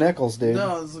rolling nickels, dude.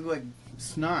 no, it looked like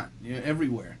snot,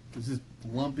 everywhere. It's just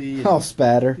lumpy. And, Oh,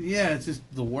 spatter. yeah, it's just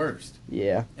the worst.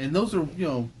 Yeah. And those are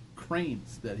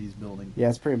cranes that he's building. Yeah,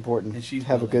 it's pretty important. And she's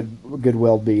have a building. good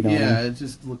weld bead on Yeah, him. it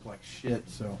just looked like shit.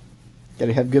 So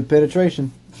Gotta have good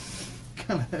penetration.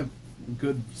 kind of have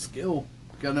good skill.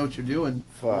 Gotta know what you're doing.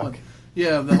 Fuck.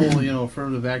 Yeah, the whole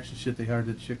affirmative action shit. They hired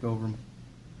that chick over him.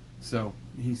 So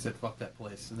he said, "Fuck that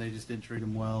place," and they just didn't treat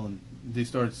him well, and they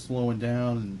started slowing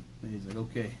down. And he's like,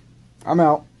 "Okay," I'm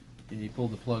out. and he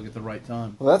pulled the plug at the right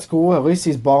time. Well, that's cool. At least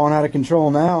he's balling out of control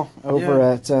now over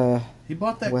Yeah. at, He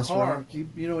bought that West car. Rock. He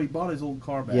bought his old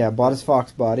car back. yeah, bought his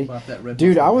Fox body. Bought that red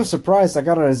Dude, Mustang. I was surprised. I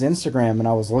got on his Instagram and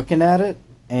I was looking at it,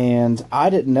 and I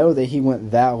didn't know that he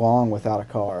went that long without a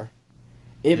car.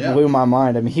 It Yeah. blew my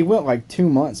mind. I mean, he went like 2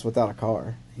 months without a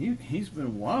car. He's been a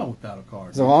while without a car.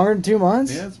 Is it longer than 2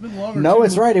 months? Yeah, it's been longer. No, too.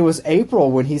 it's right. It was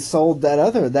April when he sold that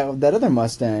other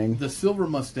Mustang. The silver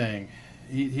Mustang.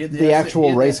 He had The actual he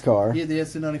had race the- car. He had the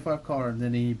SN95 car, and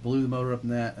then he blew the motor up in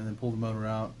that, and then pulled the motor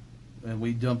out, and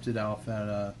we dumped it off at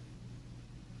a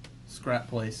scrap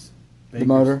place. The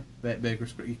motor?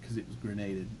 Baker's because it was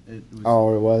grenaded. It was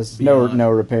Oh, it was beyond- no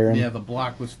repairing. Yeah, the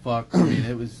block was fucked. I mean,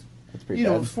 it was. That's pretty It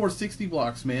bad. was 460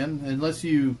 blocks, man. Unless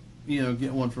you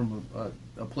get one from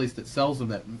a place that sells them,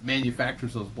 that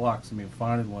manufactures those blocks. I mean,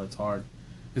 finding one, it's hard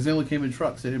because they only came in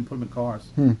trucks. They didn't put them in cars.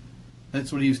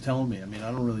 That's what he was telling me. I mean,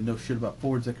 I don't really know shit about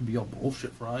Fords. That could be all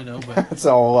bullshit for all I know, but That's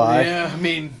all a lie. yeah, I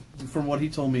mean, from what he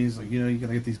told me, he's like, you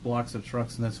gotta get these blocks of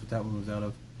trucks, and that's what that one was out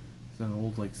of. It's an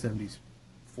old like 70s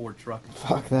Ford truck.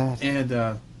 Fuck that.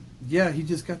 And yeah, he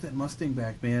just got that Mustang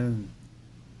back, man. And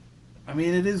I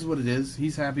mean, it is what it is.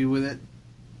 He's happy with it.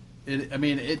 I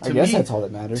guess that's all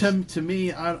that matters. To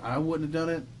me, I wouldn't have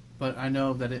done it, but I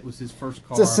know that it was his first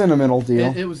car. It's a sentimental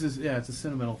deal. It was his. Yeah, it's a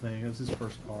sentimental thing. It was his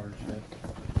first car and shit.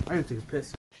 I gotta take a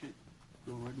piss. Shit,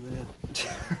 go right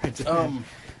to the head.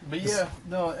 But yeah,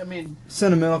 no, I mean,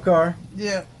 Sentimental car.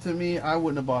 yeah, to me, I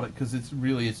wouldn't have bought it because it's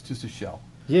just a shell.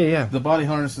 Yeah, yeah. The body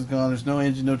harness is gone. There's no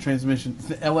engine, no transmission.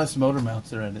 The LS motor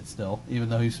mounts are in it still, even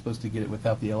though he's supposed to get it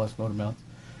without the LS motor mounts.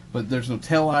 But there's no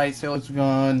tail lights. Tail lights are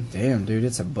gone. Damn, dude,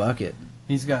 it's a bucket.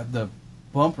 He's got the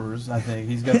bumpers. I think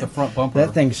he's got the front bumper.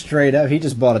 That thing's straight up. He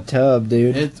just bought a tub,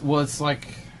 dude. It's like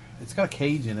It's got a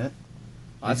cage in it.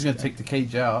 That's He's gonna good. take the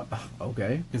cage out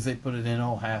Okay. because they put it in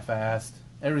all half-assed.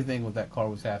 Everything with that car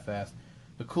was half-assed.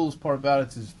 The coolest part about it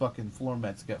is his fucking floor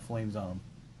mats got flames on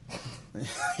them.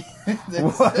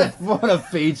 What a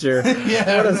feature.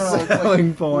 Yeah, What a no, it's like,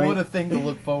 selling point. What a thing to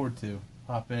look forward to.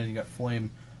 Hop in, you got flame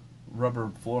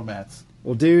rubber floor mats.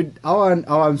 Well, dude, all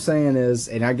I'm saying is,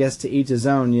 and I guess to each his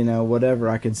own, you know, whatever,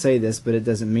 I can say this, but it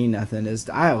doesn't mean nothing, is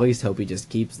I at least hope he just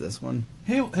keeps this one.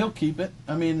 He'll keep it.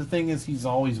 I mean, the thing is, he's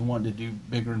always wanted to do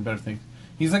bigger and better things.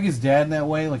 He's like his dad in that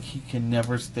way. Like, he can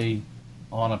never stay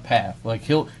on a path. Like,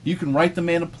 you can write the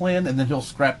man a plan, and then he'll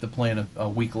scrap the plan a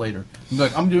week later. He'll be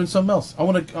like, I'm doing something else. I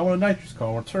want a nitrous car,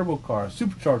 I want a turbo car, a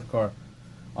supercharged car.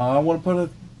 I want to put an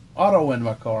auto in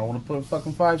my car. I want to put a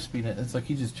fucking 5-speed in it. It's like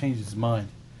he just changed his mind.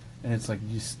 And it's like,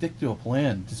 you stick to a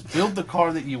plan. Just build the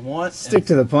car that you want. Stick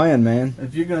to the plan, man.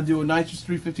 If you're gonna do a nitrous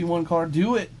 351 car,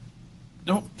 do it.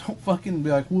 Don't fucking be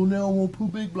like, well, no, we'll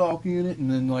put big block in it, and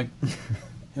then like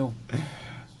he'll.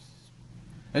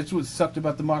 That's what sucked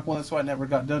about the Mach 1. That's why it never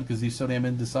got done, because he's so damn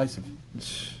indecisive.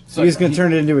 So He's going to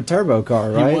turn it into a turbo car,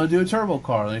 He right? wanted to do a turbo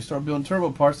car. Then he started building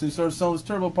turbo parts. And he started selling his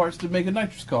turbo parts to make a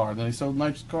nitrous car. Then he sold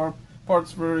nitrous car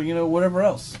parts for whatever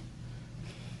else.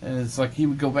 And it's like he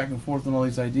would go back and forth on all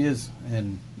these ideas.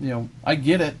 And I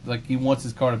get it. Like, he wants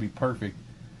his car to be perfect,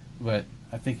 but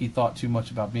I think he thought too much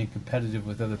about being competitive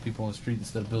with other people on the street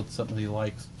instead of building something that he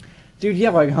likes. Dude, yeah,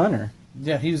 like Hunter.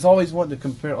 Yeah, he was always wanting to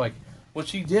compare, like, what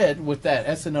she did with that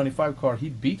SN95 car. He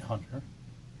beat Hunter.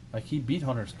 Like, he beat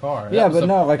Hunter's car. Yeah, but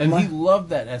no, like and he loved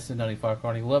that SN95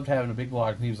 car, and he loved having a big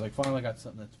block, and he was like, finally I got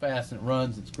something that's fast, and it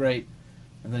runs, it's great.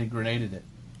 And then he grenaded it,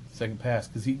 second pass,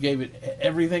 because he gave it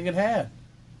everything it had.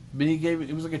 But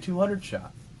it was like a 200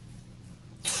 shot.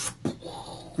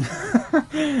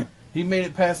 He made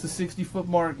it past the 60-foot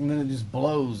mark, and then it just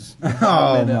blows.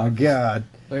 Oh, my God.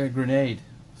 Like a grenade.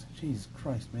 Jesus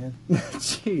Christ, man.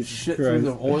 Jesus Shit Christ. through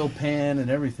the oil pan and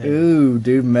everything. Ooh,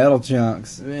 dude, metal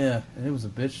chunks. Yeah, and it was a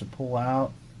bitch to pull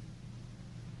out.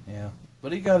 Yeah.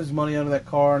 But he got his money out of that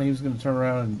car, and he was going to turn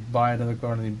around and buy another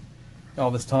car. And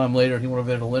all this time later, he went over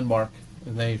there to Lindmark,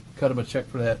 and they cut him a check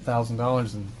for that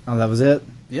 $1,000. And Oh, that was it?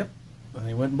 yep, and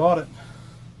he went and bought it.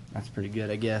 That's pretty good,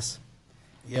 I guess.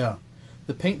 Yeah.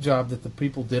 The paint job that the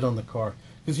people did on the car.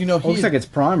 Because, he Looks like it's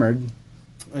primered.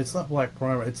 it's not black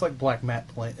primer. It's like black matte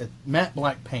matte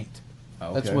black paint.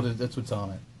 Oh, That's okay. That's what's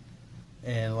on it.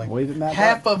 And like Wave it matte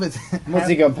half black? of it. What's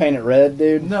he going to paint it red,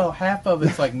 dude? No, half of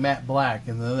it's like matte black,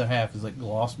 and the other half is like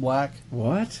gloss black.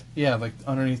 What? Yeah, like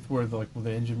underneath where the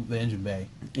engine bay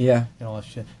Yeah. and all that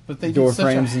shit. But they Door did such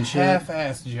frames a and shit.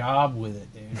 half-assed job with it,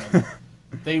 dude.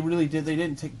 Like, they really did. They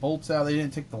didn't take bolts out. They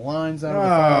didn't take the lines out of the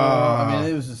firewall. I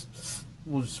mean, it was just,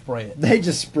 we'll just spray it. They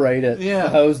just sprayed it. Yeah.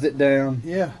 Hosed it down.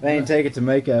 Yeah. They ain't take it to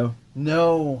Mako.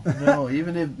 No.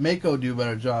 Even if Mako do a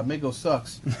better job, Mako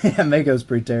sucks. Yeah, Mako's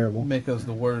pretty terrible. Mako's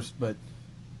the worst, but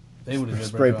they would have done a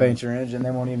Spray better paint job. your engine,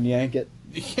 they won't even yank it.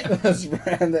 Yeah.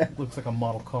 Spray on there. Looks like a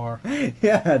model car.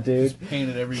 Yeah, dude. Just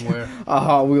painted everywhere. A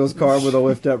Hot Wheels car with a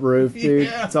lift-up roof, dude.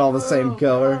 Yeah. It's all the same Oh,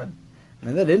 color. God.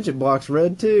 And that engine block's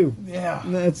red, too. Yeah.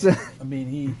 That's I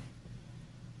mean,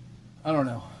 I don't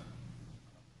know.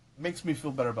 Makes me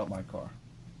feel better about my car.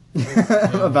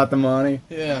 about the Monte.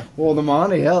 Yeah. Well, the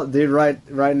Monte, hell, dude, right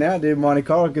now, dude, Monte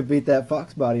Carlo could beat that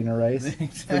Fox body in a race. If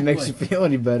Exactly. it makes you feel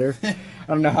any better. I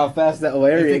don't know how fast that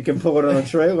Lariat can pull it on a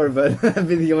trailer, but that'd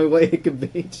be the only way it could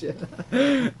beat you.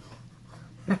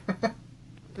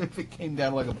 If it came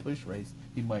down like a push race,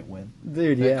 he might win.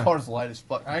 Dude, That yeah. car's light as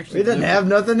fuck. I actually It doesn't lifted- have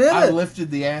nothing in I it. lifted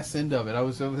the ass end of it. I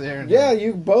was over there. And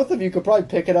Yeah, both of you could probably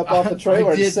pick it up off the trailer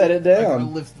I and did. set it I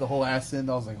down. lifted the whole ass end.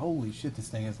 I was like, holy shit, this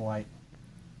thing is light.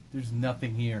 There's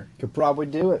nothing here. Could probably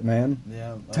do it, man.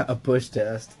 Yeah. A push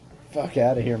test. Fuck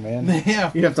out of here, man.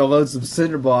 Yeah. You'd have to load some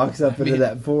cinder blocks up into mean,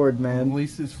 that Ford, At man.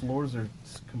 least his floors are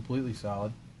completely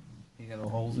solid. You got no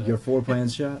holes in Your it. floor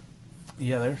plan's shot.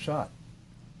 Yeah, they're shot.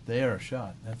 They are a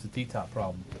shot. That's a T-top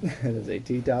problem. That is a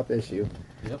T-top issue.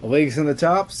 Yep. Leaks in the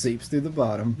top, seeps through the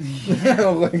bottom.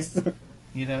 Leaks-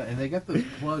 And they got those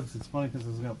plugs. It's funny because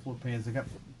they've got floor pans. They got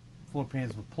floor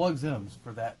pans with plugs in them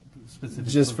for that specific.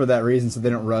 Just for that reason, so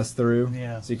they don't rust through.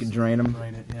 Yeah. So you can drain them.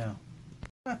 Drain it.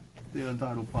 Yeah. The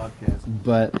Untitled Podcast.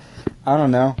 But I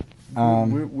don't know.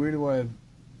 Where do I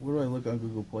look on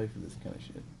Google Play for this kind of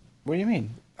shit? What do you mean?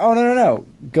 Oh, no.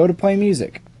 Go to Play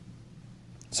Music.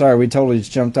 Sorry, we totally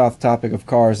just jumped off the topic of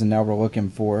cars, and now we're looking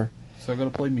for. So I got to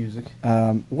play music.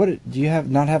 What do you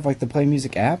not have like the Play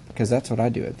Music app? Because that's what I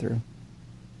do it through.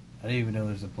 I didn't even know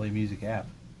there's a Play Music app.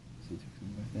 See, it's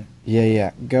right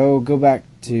Yeah. Go back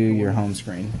to your home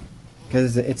screen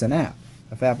because it's an app,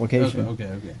 there. application.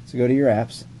 Okay. So go to your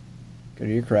apps, go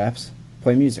to your craps,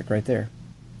 Play Music right there.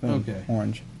 Boom. Okay.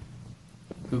 Orange.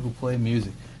 Google Play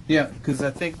Music. Yeah, because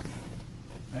I think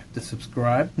I have to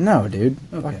subscribe. No, dude.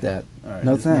 Okay. Fuck that. All right,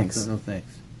 No just thanks. No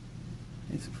thanks.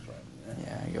 You subscribe to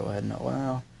that. Yeah, go ahead and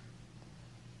allow.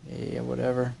 Yeah,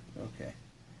 whatever. Okay.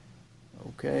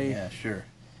 Okay. Yeah, sure.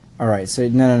 All right. So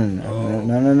no.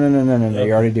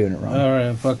 You're already doing it wrong. All right,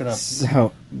 I'm fucking up.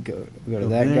 So go to Go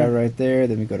that there. guy right there.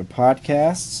 Then we go to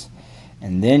podcasts,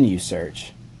 and then you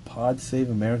search Pod Save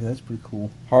America. That's pretty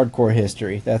cool. hardcore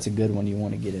history. That's a good one you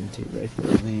want to get into right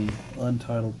there. The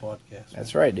Untitled Podcast.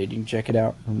 That's right, dude. You can check it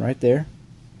out from right there.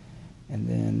 And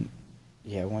then,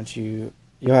 yeah, once you'll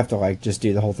have to like just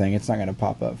do the whole thing. It's not going to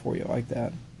pop up for you like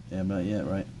that. Yeah, not yet,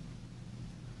 right?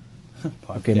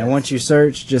 Okay, now once you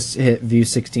search, just hit view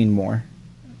 16 more.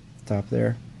 Top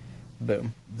there.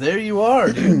 Boom. There you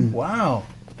are, dude. Wow.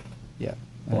 Yeah.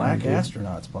 Black Dude.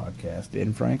 Astronauts Podcast.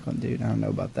 Ben Franklin, dude. I don't know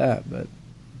about that, but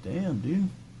Damn, dude.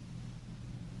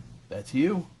 That's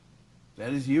you.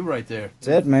 That is you right there. that's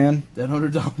it, man. That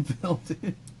 $100 bill,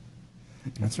 dude.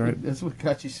 That's right. That's what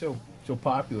got you so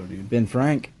popular, dude. Ben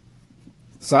Frank.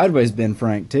 Sideways Ben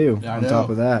Frank, too, I on know. top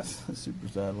of that. Super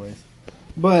sideways.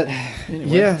 But,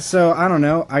 Anyway. yeah, so I don't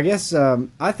know. I guess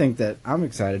I think that I'm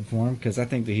excited for him because I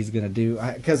think that he's going to do.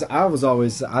 Because I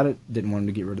didn't want him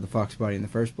to get rid of the Fox body in the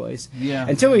first place. Yeah.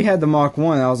 Until he had the Mach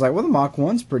 1, I was like, well, the Mach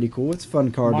 1's pretty cool. It's a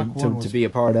fun car Mach 1 to was- be a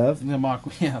part of. The Mach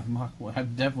 1.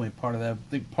 I'm definitely a part of that. I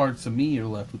think parts of me are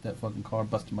left with that fucking car,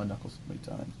 busting my knuckles so many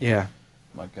times. Yeah.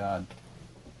 My God.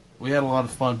 We had a lot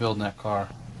of fun building that car.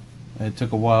 And it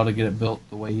took a while to get it built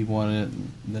the way he wanted it,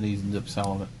 and then he ended up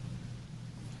selling it.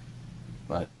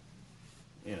 But,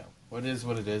 you know, what is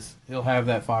what it is. He'll have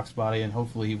that Fox body, and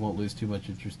hopefully he won't lose too much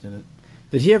interest in it.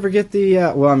 Did he ever get the,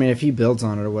 well, I mean, if he builds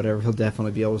on it or whatever, he'll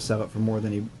definitely be able to sell it for more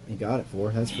than he got it for.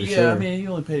 That's for sure. Yeah, I mean, he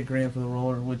only paid $1,000 for the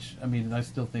roller, which, I mean, I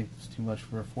still think it's too much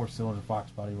for a 4-cylinder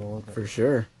Fox body roller. But For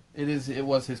sure. it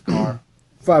was his car.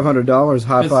 $500,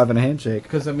 high five and a handshake.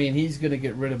 Because, I mean, he's going to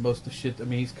get rid of most of the shit. I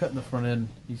mean, he's cutting the front end.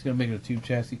 He's going to make it a tube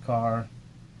chassis car.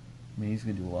 I mean, he's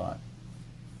going to do a lot.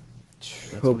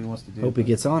 That's what he wants to do. Hope he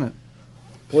gets on it.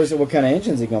 What kind of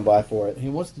engine's he going to buy for it? He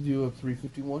wants to do a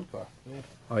 351 car. Yeah.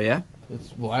 Oh, yeah? That's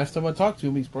the last time I talked to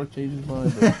him, he's probably changed his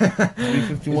mind. but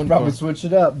 351 Probably car. switch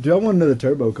it up. Do I want another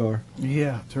turbo car?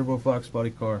 Yeah, turbo Fox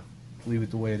body car. Leave it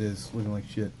the way it is, looking like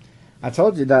shit. I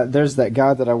told you that there's that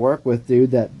guy that I work with,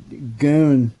 dude, that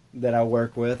goon that I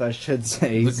work with, I should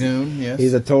say. Lagoon, yes.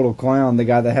 He's a total clown, the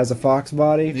guy that has a Fox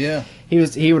body. Yeah.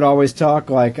 He would always talk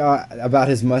like about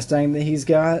his Mustang that he's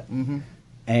got. Mm-hmm.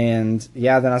 And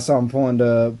yeah, then I saw him pulling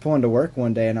to work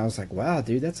one day and I was like, wow,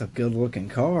 dude, that's a good looking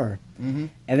car. Mm-hmm.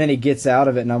 And then he gets out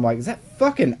of it and I'm like, is that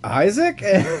fucking Isaac?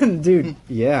 And dude,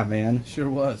 yeah, man. Sure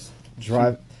was.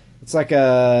 Drive. It's like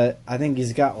I think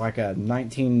he's got like a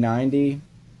 1990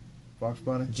 Fox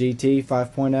body? GT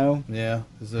 5.0 Yeah.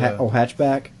 It's,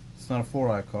 hatchback. it's not a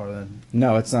 4i car then.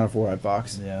 No, it's not a 4i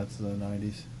Fox. Yeah, it's the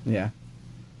 90s. Yeah.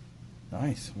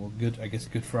 Nice. Well, good. I guess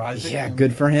good for Isaac. Yeah,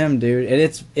 good for him, dude. And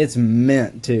it's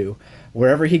meant to.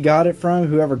 Wherever he got it from,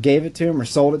 whoever gave it to him or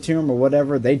sold it to him or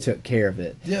whatever, they took care of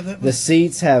it. Yeah, that The was,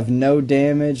 seats have no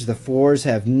damage. The floors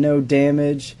have no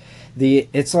damage.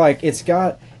 It's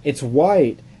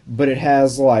white, but it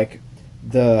has like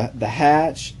the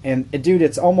hatch and dude,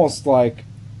 it's almost like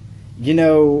the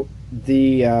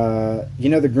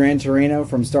Gran Torino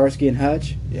from Starsky and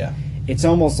Hutch. yeah. It's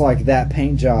almost like that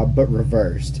paint job, but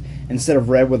reversed. Instead of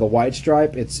red with a white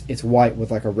stripe, it's white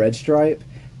with like a red stripe,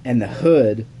 and the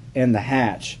hood and the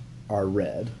hatch are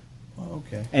red. Oh,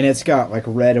 okay. And it's got like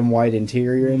red and white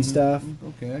interior and stuff.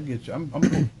 Okay, I get you.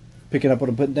 I'm Picking up what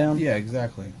I'm putting down? yeah,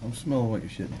 exactly. I'm smelling what you're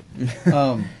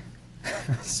shitting.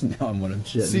 Smelling what I'm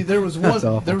shitting. See, there was That's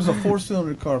one. awful. There was a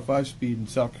 4-cylinder car, 5-speed in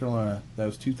South Carolina that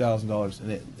was $2,000,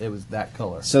 and it was that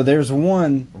color. So there's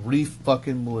one, Reef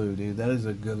fucking blue, dude. That is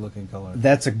a good looking color.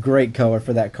 that's a great color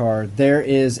for that car.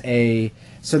 There's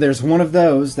one of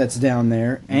those that's down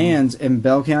there, and in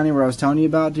Bell County where I was telling you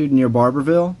about, dude, near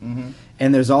Barberville, Mm-hmm.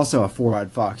 and there's also a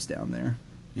 4-eyed Fox down there.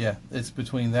 Yeah, it's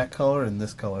between that color and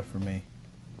this color for me.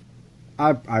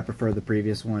 I prefer the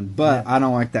previous one, but Yeah. I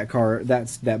don't like that car.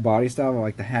 That body style. I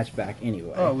like the hatchback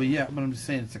anyway. Oh well, yeah, but I'm just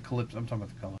saying it's a Calypso. I'm talking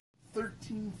about the color.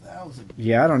 13,000.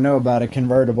 Yeah, I don't know about a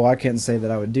convertible. I can't say that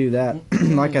I would do that.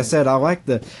 Like I said, I like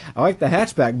the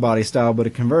hatchback body style, but a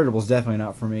convertible is definitely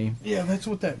not for me. Yeah, that's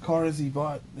what that car is he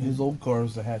bought. His old car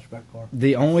was a hatchback car.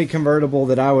 The only convertible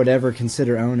that I would ever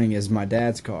consider owning is my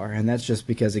dad's car, and that's just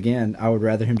because, again, I would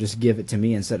rather him just give it to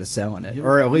me instead of selling it, You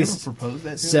or ever- at you least ever proposed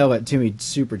that to him? sell it to me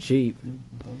super cheap.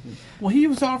 Well, he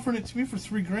was offering it to me for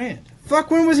 $3,000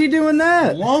 Fuck, when was he doing a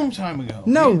that? long time ago.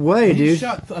 No way, he dude.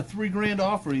 shot a $3,000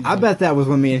 offer. I bet that was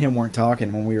when me and him weren't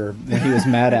talking, when he was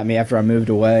mad at me after I moved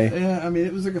away. Yeah, I mean,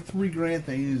 it was like a $3,000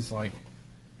 thing. He was like,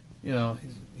 you know,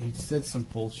 he said some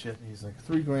bullshit. And he's like,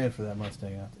 $3,000 for that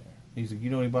Mustang out there. He's like, you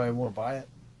know anybody want to buy it?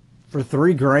 For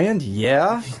 $3,000?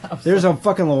 Yeah. There's a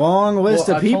fucking long list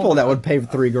of people that would pay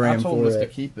 $3,000 for I told us to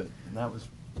it. keep it. And that was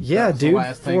Yeah, the dude,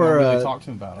 last thing I really talked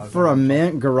to him about. for a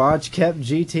mint garage kept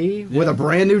GT with a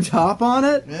brand new top on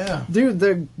it. Yeah, dude,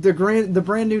 the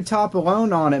brand new top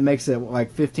alone on it makes it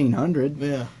like $1,500.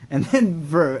 Yeah, and then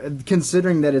for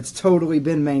considering that it's totally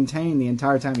been maintained the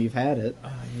entire time you've had it,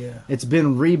 yeah, it's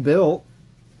been rebuilt.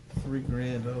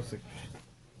 $3,000.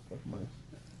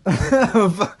 I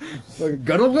was like,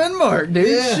 Go to Linmark, dude.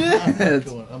 yeah. Shit. I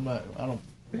don't want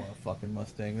a fucking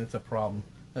Mustang. That's a problem.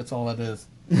 That's all that is.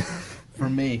 For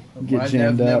me, Get I've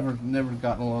jammed up. never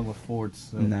gotten along with Fords.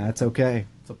 So Nah, it's okay.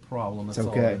 it's a problem. That's It's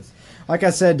all okay. it is. Like I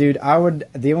said, dude,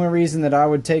 the only reason that I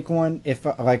would take one if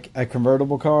like a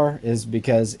convertible car is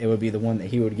because it would be the one that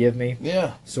he would give me.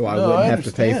 Yeah. So I wouldn't have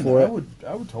to pay understand. for it.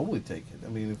 I would totally take it. I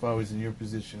mean, if I was in your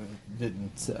position and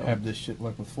didn't have this shit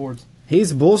like with Fords.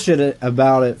 He's bullshitted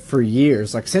about it for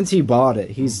years. Like since he bought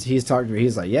it, he's talked to me.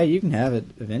 He's like, "Yeah, you can have it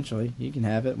eventually. You can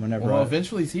have it whenever." Well,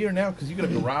 eventually he's here now because you got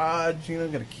a garage. You know,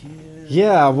 got a kid.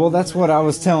 Yeah, well, that's what I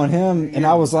was telling him, and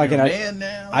I was like, You're and a man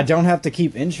now. I don't have to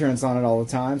keep insurance on it all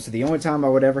the time. So the only time I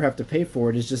would ever have to pay for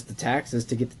it is just the taxes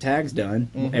to get the tags done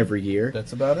every year.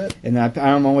 That's about it. And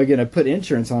I'm only going to put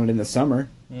insurance on it in the summer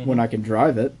when I can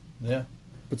drive it. Yeah.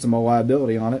 Put some more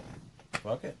liability on it.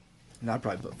 Fuck it. And I'd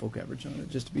probably put full coverage on it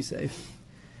just to be safe.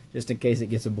 Just in case it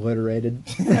gets obliterated.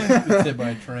 It's hit by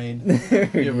a train. You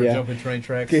ever Yeah. jump in train In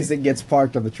tracks? case it gets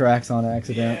parked on the tracks on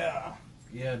accident. Yeah.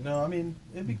 Yeah. No, I mean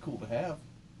it'd be cool to have.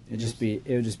 It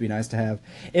would just be nice to have.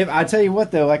 If I tell you what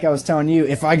though, like I was telling you,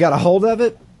 if I got a hold of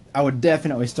it, I would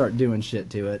definitely start doing shit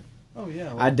to it. Oh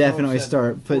yeah. I'd definitely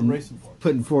start Ford racing parts.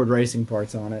 putting Ford racing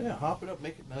parts on it. Yeah, hop it up,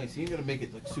 make it nice. He ain't gonna make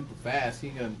it like super fast. He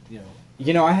ain't gonna,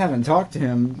 You know, I haven't talked to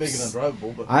him. make it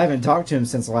undrivable. But I haven't talked to him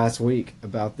since last week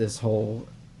about this whole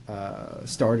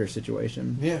starter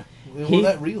situation. yeah, well, He-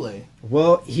 that relay.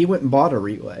 Well, he went and bought a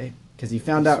relay because he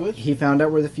found A out switch?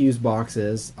 where the fuse box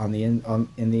is on the in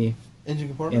the Engine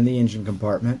compartment. in the engine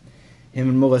compartment. Him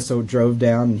and Melissa drove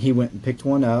down, and he went and picked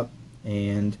one up,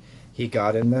 and he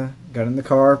got in the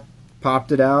car,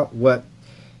 popped it out.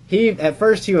 At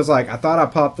first he was like, I thought I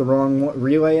popped the wrong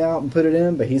relay out and put it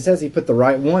in, but he says he put the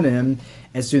right one in, and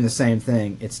it's doing the same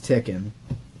thing. It's ticking.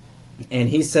 And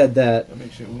he said that.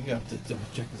 Make sure we got to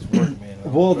check his work, man.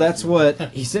 Well, that's what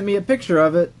he sent me a picture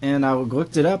of it, and I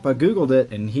looked it up. I googled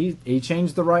it, and he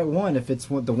changed the right one. If it's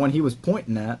the one he was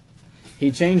pointing at,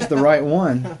 he changed the right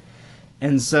one.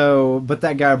 And so, but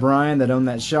that guy Brian that owned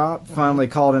that shop finally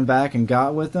called him back and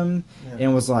got with him,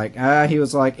 and was like, he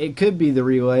was like, it could be the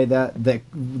relay that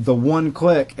the one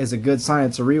click is a good sign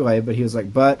it's a relay, but he was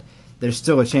like, but there's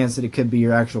still a chance that it could be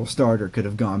your actual starter could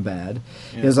have gone bad.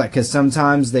 He was like, because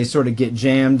sometimes they sort of get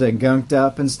jammed and gunked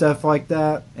up and stuff like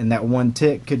that, and that one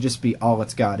tick could just be all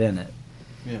it's got in it.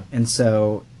 Yeah. And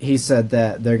so he said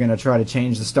that they're going to try to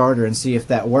change the starter and see if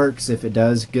that works. If it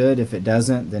does, good. If it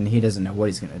doesn't, then he doesn't know what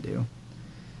he's going to do.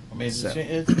 I mean, So.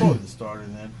 it's probably the starter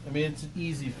then. I mean, it's an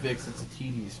easy fix. It's a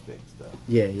tedious fix, though.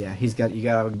 Yeah. You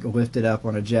got to lift it up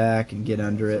on a jack and get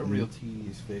under It's it. a real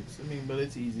tedious fix. I mean, but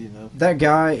it's easy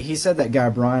enough. He said that guy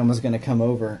Brian was going to come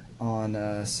over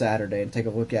on Saturday and take a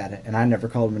look at it, and I never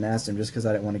called him and asked him just because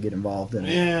I didn't want to get involved in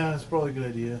it. Yeah, it's probably a good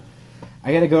idea.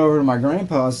 I got to go over to my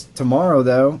grandpa's tomorrow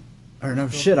though, or no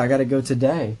shit, I got to go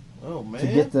today Oh man,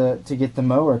 to get the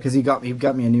mower because he got me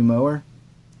a new mower.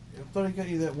 I thought he got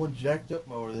you that one jacked up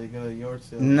mower they got at a yard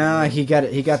sale. No, he got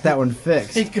that one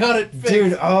fixed. He got it fixed.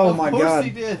 Dude, oh Of my course God. he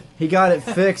did. He got it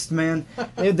fixed, man.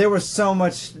 There was so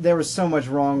much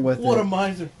wrong with What it. a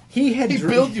miser. He had He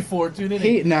billed you for it, too, didn't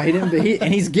he? No, he didn't.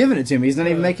 And he's giving it to me. He's not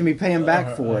even making me pay him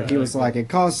back for it. He was like, it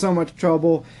caused so much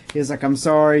trouble. He was like, I'm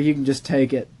sorry. You can just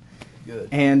take it. Good.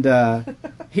 And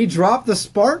he dropped the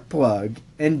spark plug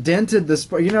and dented the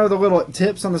spark. You know the little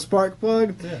tips on the spark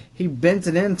plug? Yeah. He bent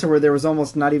it in to where there was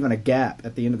almost not even a gap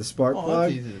at the end of the spark Oh, plug.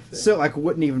 that's easy to fix. So it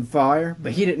wouldn't even fire.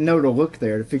 But he didn't know to look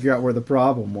there to figure out where the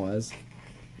problem was.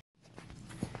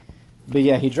 But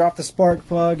yeah, he dropped the spark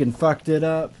plug and fucked it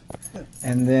up.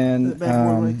 And then... That bad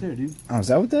one right there, dude. Oh, is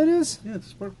that what that is? Yeah, it's a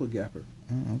spark plug gapper.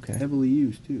 Oh, okay. Heavily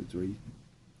used, too. It's where you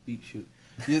beat shit.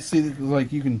 Yeah, see,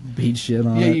 like you can... Beat shit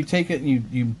on Yeah, it. you take it and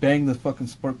you bang the fucking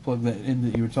spark plug that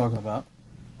you were talking about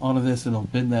onto this, and it'll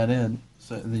bend that in,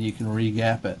 so then you can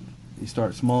re-gap it. You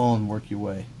start small and work your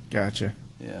way. Gotcha.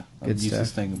 Yeah, Good I've used this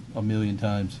stuff. thing a million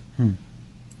times.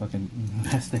 fucking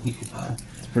best thing you could buy.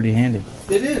 It's pretty handy.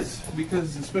 It is,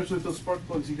 because especially with those spark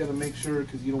plugs, you got to make sure,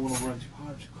 because you don't want to run too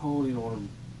hot or too cold. You don't want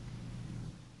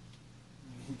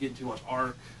to get too much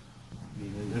arc. I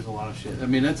mean, there's a lot of shit. I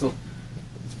mean, it's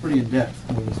pretty in depth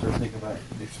when you start thinking about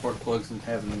your spark plugs and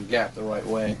having them gapped the right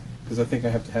way. Because I think I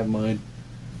have to have mine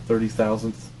 30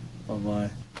 thousandths on my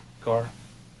car.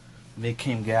 And they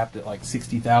came gapped at like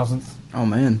 60 thousandths. Oh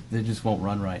man, They just won't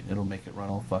run right. It'll make it run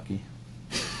all fucky.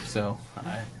 So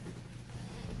I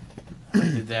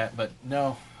did that, but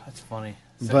no, that's funny.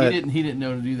 So But he didn't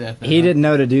know to do that. Then, he huh? didn't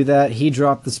know to do that. He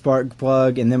dropped the spark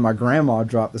plug, and then my grandma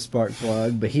dropped the spark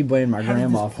plug, but he blamed my How did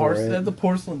grandma this for How it. did the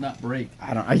porcelain not break?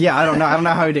 I don't know. I don't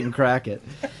know how he didn't crack it.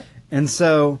 And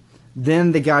so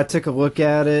then the guy took a look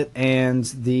at it, and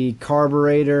the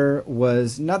carburetor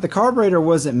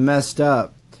wasn't messed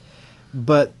up,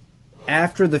 but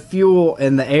after the fuel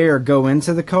and the air go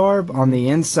into the carb on the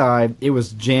inside, it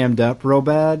was jammed up real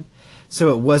bad, so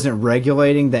it wasn't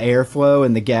regulating the airflow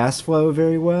and the gas flow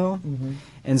very well. Mm-hmm.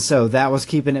 And so that was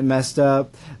keeping it messed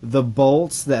up. The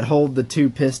bolts that hold the two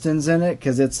pistons in it,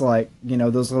 because it's like,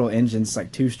 those little engines,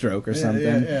 like two-stroke or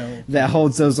something, that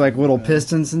holds those like little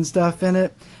pistons and stuff in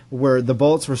it, where the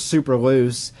bolts were super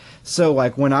loose. So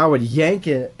like when I would yank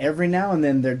it, every now and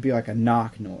then there'd be like a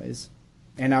knock noise.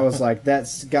 And I was like,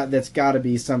 that's got to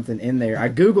be something in there. I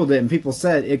Googled it, and people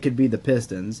said it could be the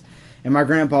pistons. And my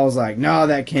grandpa was like, no,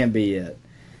 that can't be it.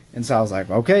 And so I was like,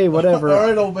 okay, whatever. All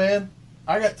right, old man.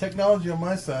 I got technology on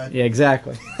my side. Yeah,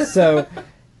 exactly. So,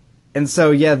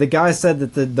 yeah, the guy said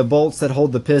that the bolts that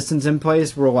hold the pistons in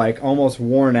place were like almost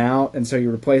worn out, and so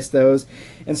you replace those.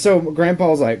 And so Grandpa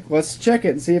was like, let's check it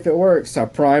and see if it works. So I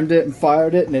primed it and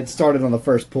fired it, and it started on the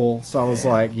first pull. So I was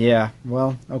like, yeah,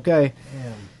 well, okay.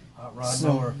 Damn. Hot rod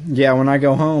mower. Yeah, when I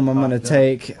go home, I'm gonna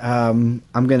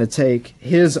take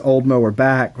his old mower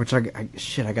back, which I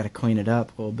got to clean it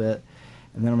up a little bit.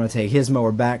 And then I'm going to take his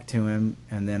mower back to him,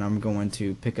 and then I'm going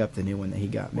to pick up the new one that he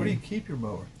got me. Where do you keep your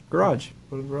mower? Garage.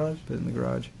 Put it in the garage? Put it in the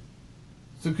garage.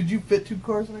 So could you fit 2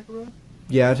 cars in that garage?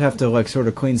 Yeah, I'd have to like sort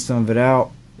of clean some of it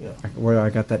out. Yeah. Where I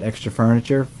got that extra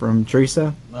furniture from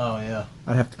Teresa. Oh, yeah.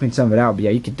 I'd have to clean some of it out, but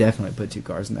yeah, you could definitely put 2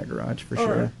 cars in that garage for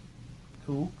sure. Right.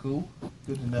 Cool.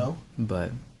 Good to know.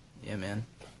 But, yeah, man.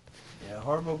 Yeah,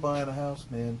 Harbo buying a house,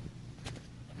 man.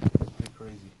 Pretty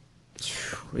crazy.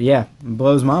 Yeah, it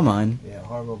blows my mind. Yeah,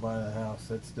 Harbo buying a house,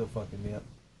 that's still fucking me up.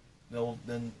 No,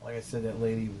 then, like I said, that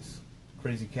lady was a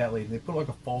crazy cat lady. They put like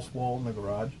a false wall in the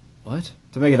garage. What?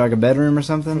 To make it like a bedroom or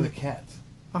something? For the cats.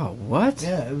 Oh, what?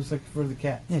 Yeah, it was like for the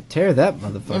cats. Yeah, tear that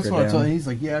motherfucker That's what I told down. him. He's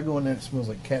like, yeah, I go in there, it smells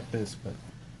like cat piss, but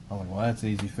I'm like, well, that's an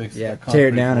easy fix. Yeah, That tear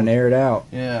it concrete down and floor. air it out.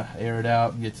 Yeah, air it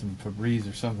out and get some Febreze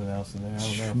or something else in there. I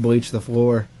don't know. Bleach the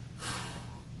floor.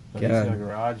 But he's God. got a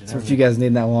garage and That's what you guys need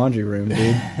in that laundry room,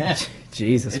 dude.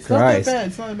 Jesus It's Christ. not that bad.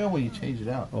 It's not that bad when you change it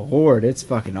out. Oh, Lord, it's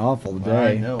fucking awful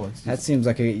today. I know. It's just, That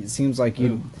seems like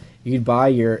you'd buy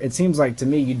your. It seems like to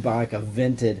me you'd buy like a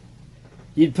vented.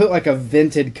 You'd put like a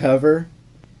vented cover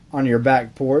on your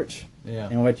back porch yeah.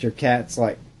 and let your cats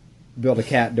like build a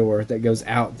cat door that goes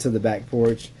out to the back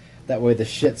porch. That way the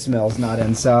shit smells not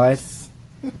inside.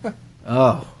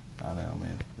 Oh. I know,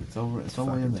 man. It's over. It's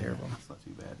only in there. terrible. It's not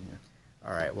too bad in here.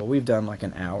 All right. Well, we've done like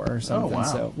an hour or something, wow.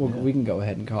 so Yeah. we can go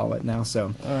ahead and call it now.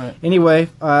 So. All right. Anyway,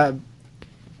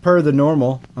 per the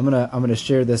normal, I'm gonna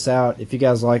share this out. If you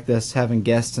guys like this, having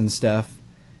guests and stuff,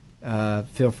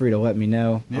 feel free to let me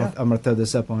know. Yeah. I'm gonna throw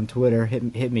this up on Twitter.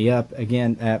 Hit me up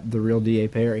again at the real Da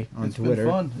Perry on It's Twitter.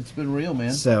 been fun. It's been real,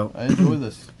 man. So I enjoy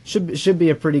this. should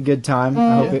be a pretty good time.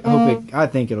 I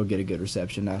think it'll get a good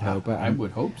reception. I'd hope. I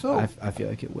would hope so. I feel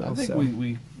like it will. I think so.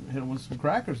 we hit them with some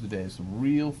crackers today. Some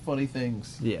real funny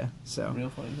things. Yeah. So. Real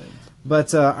funny things.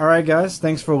 But all right, guys.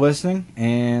 Thanks for listening,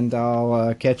 and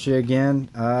I'll catch you again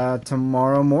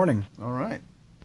tomorrow morning. All right.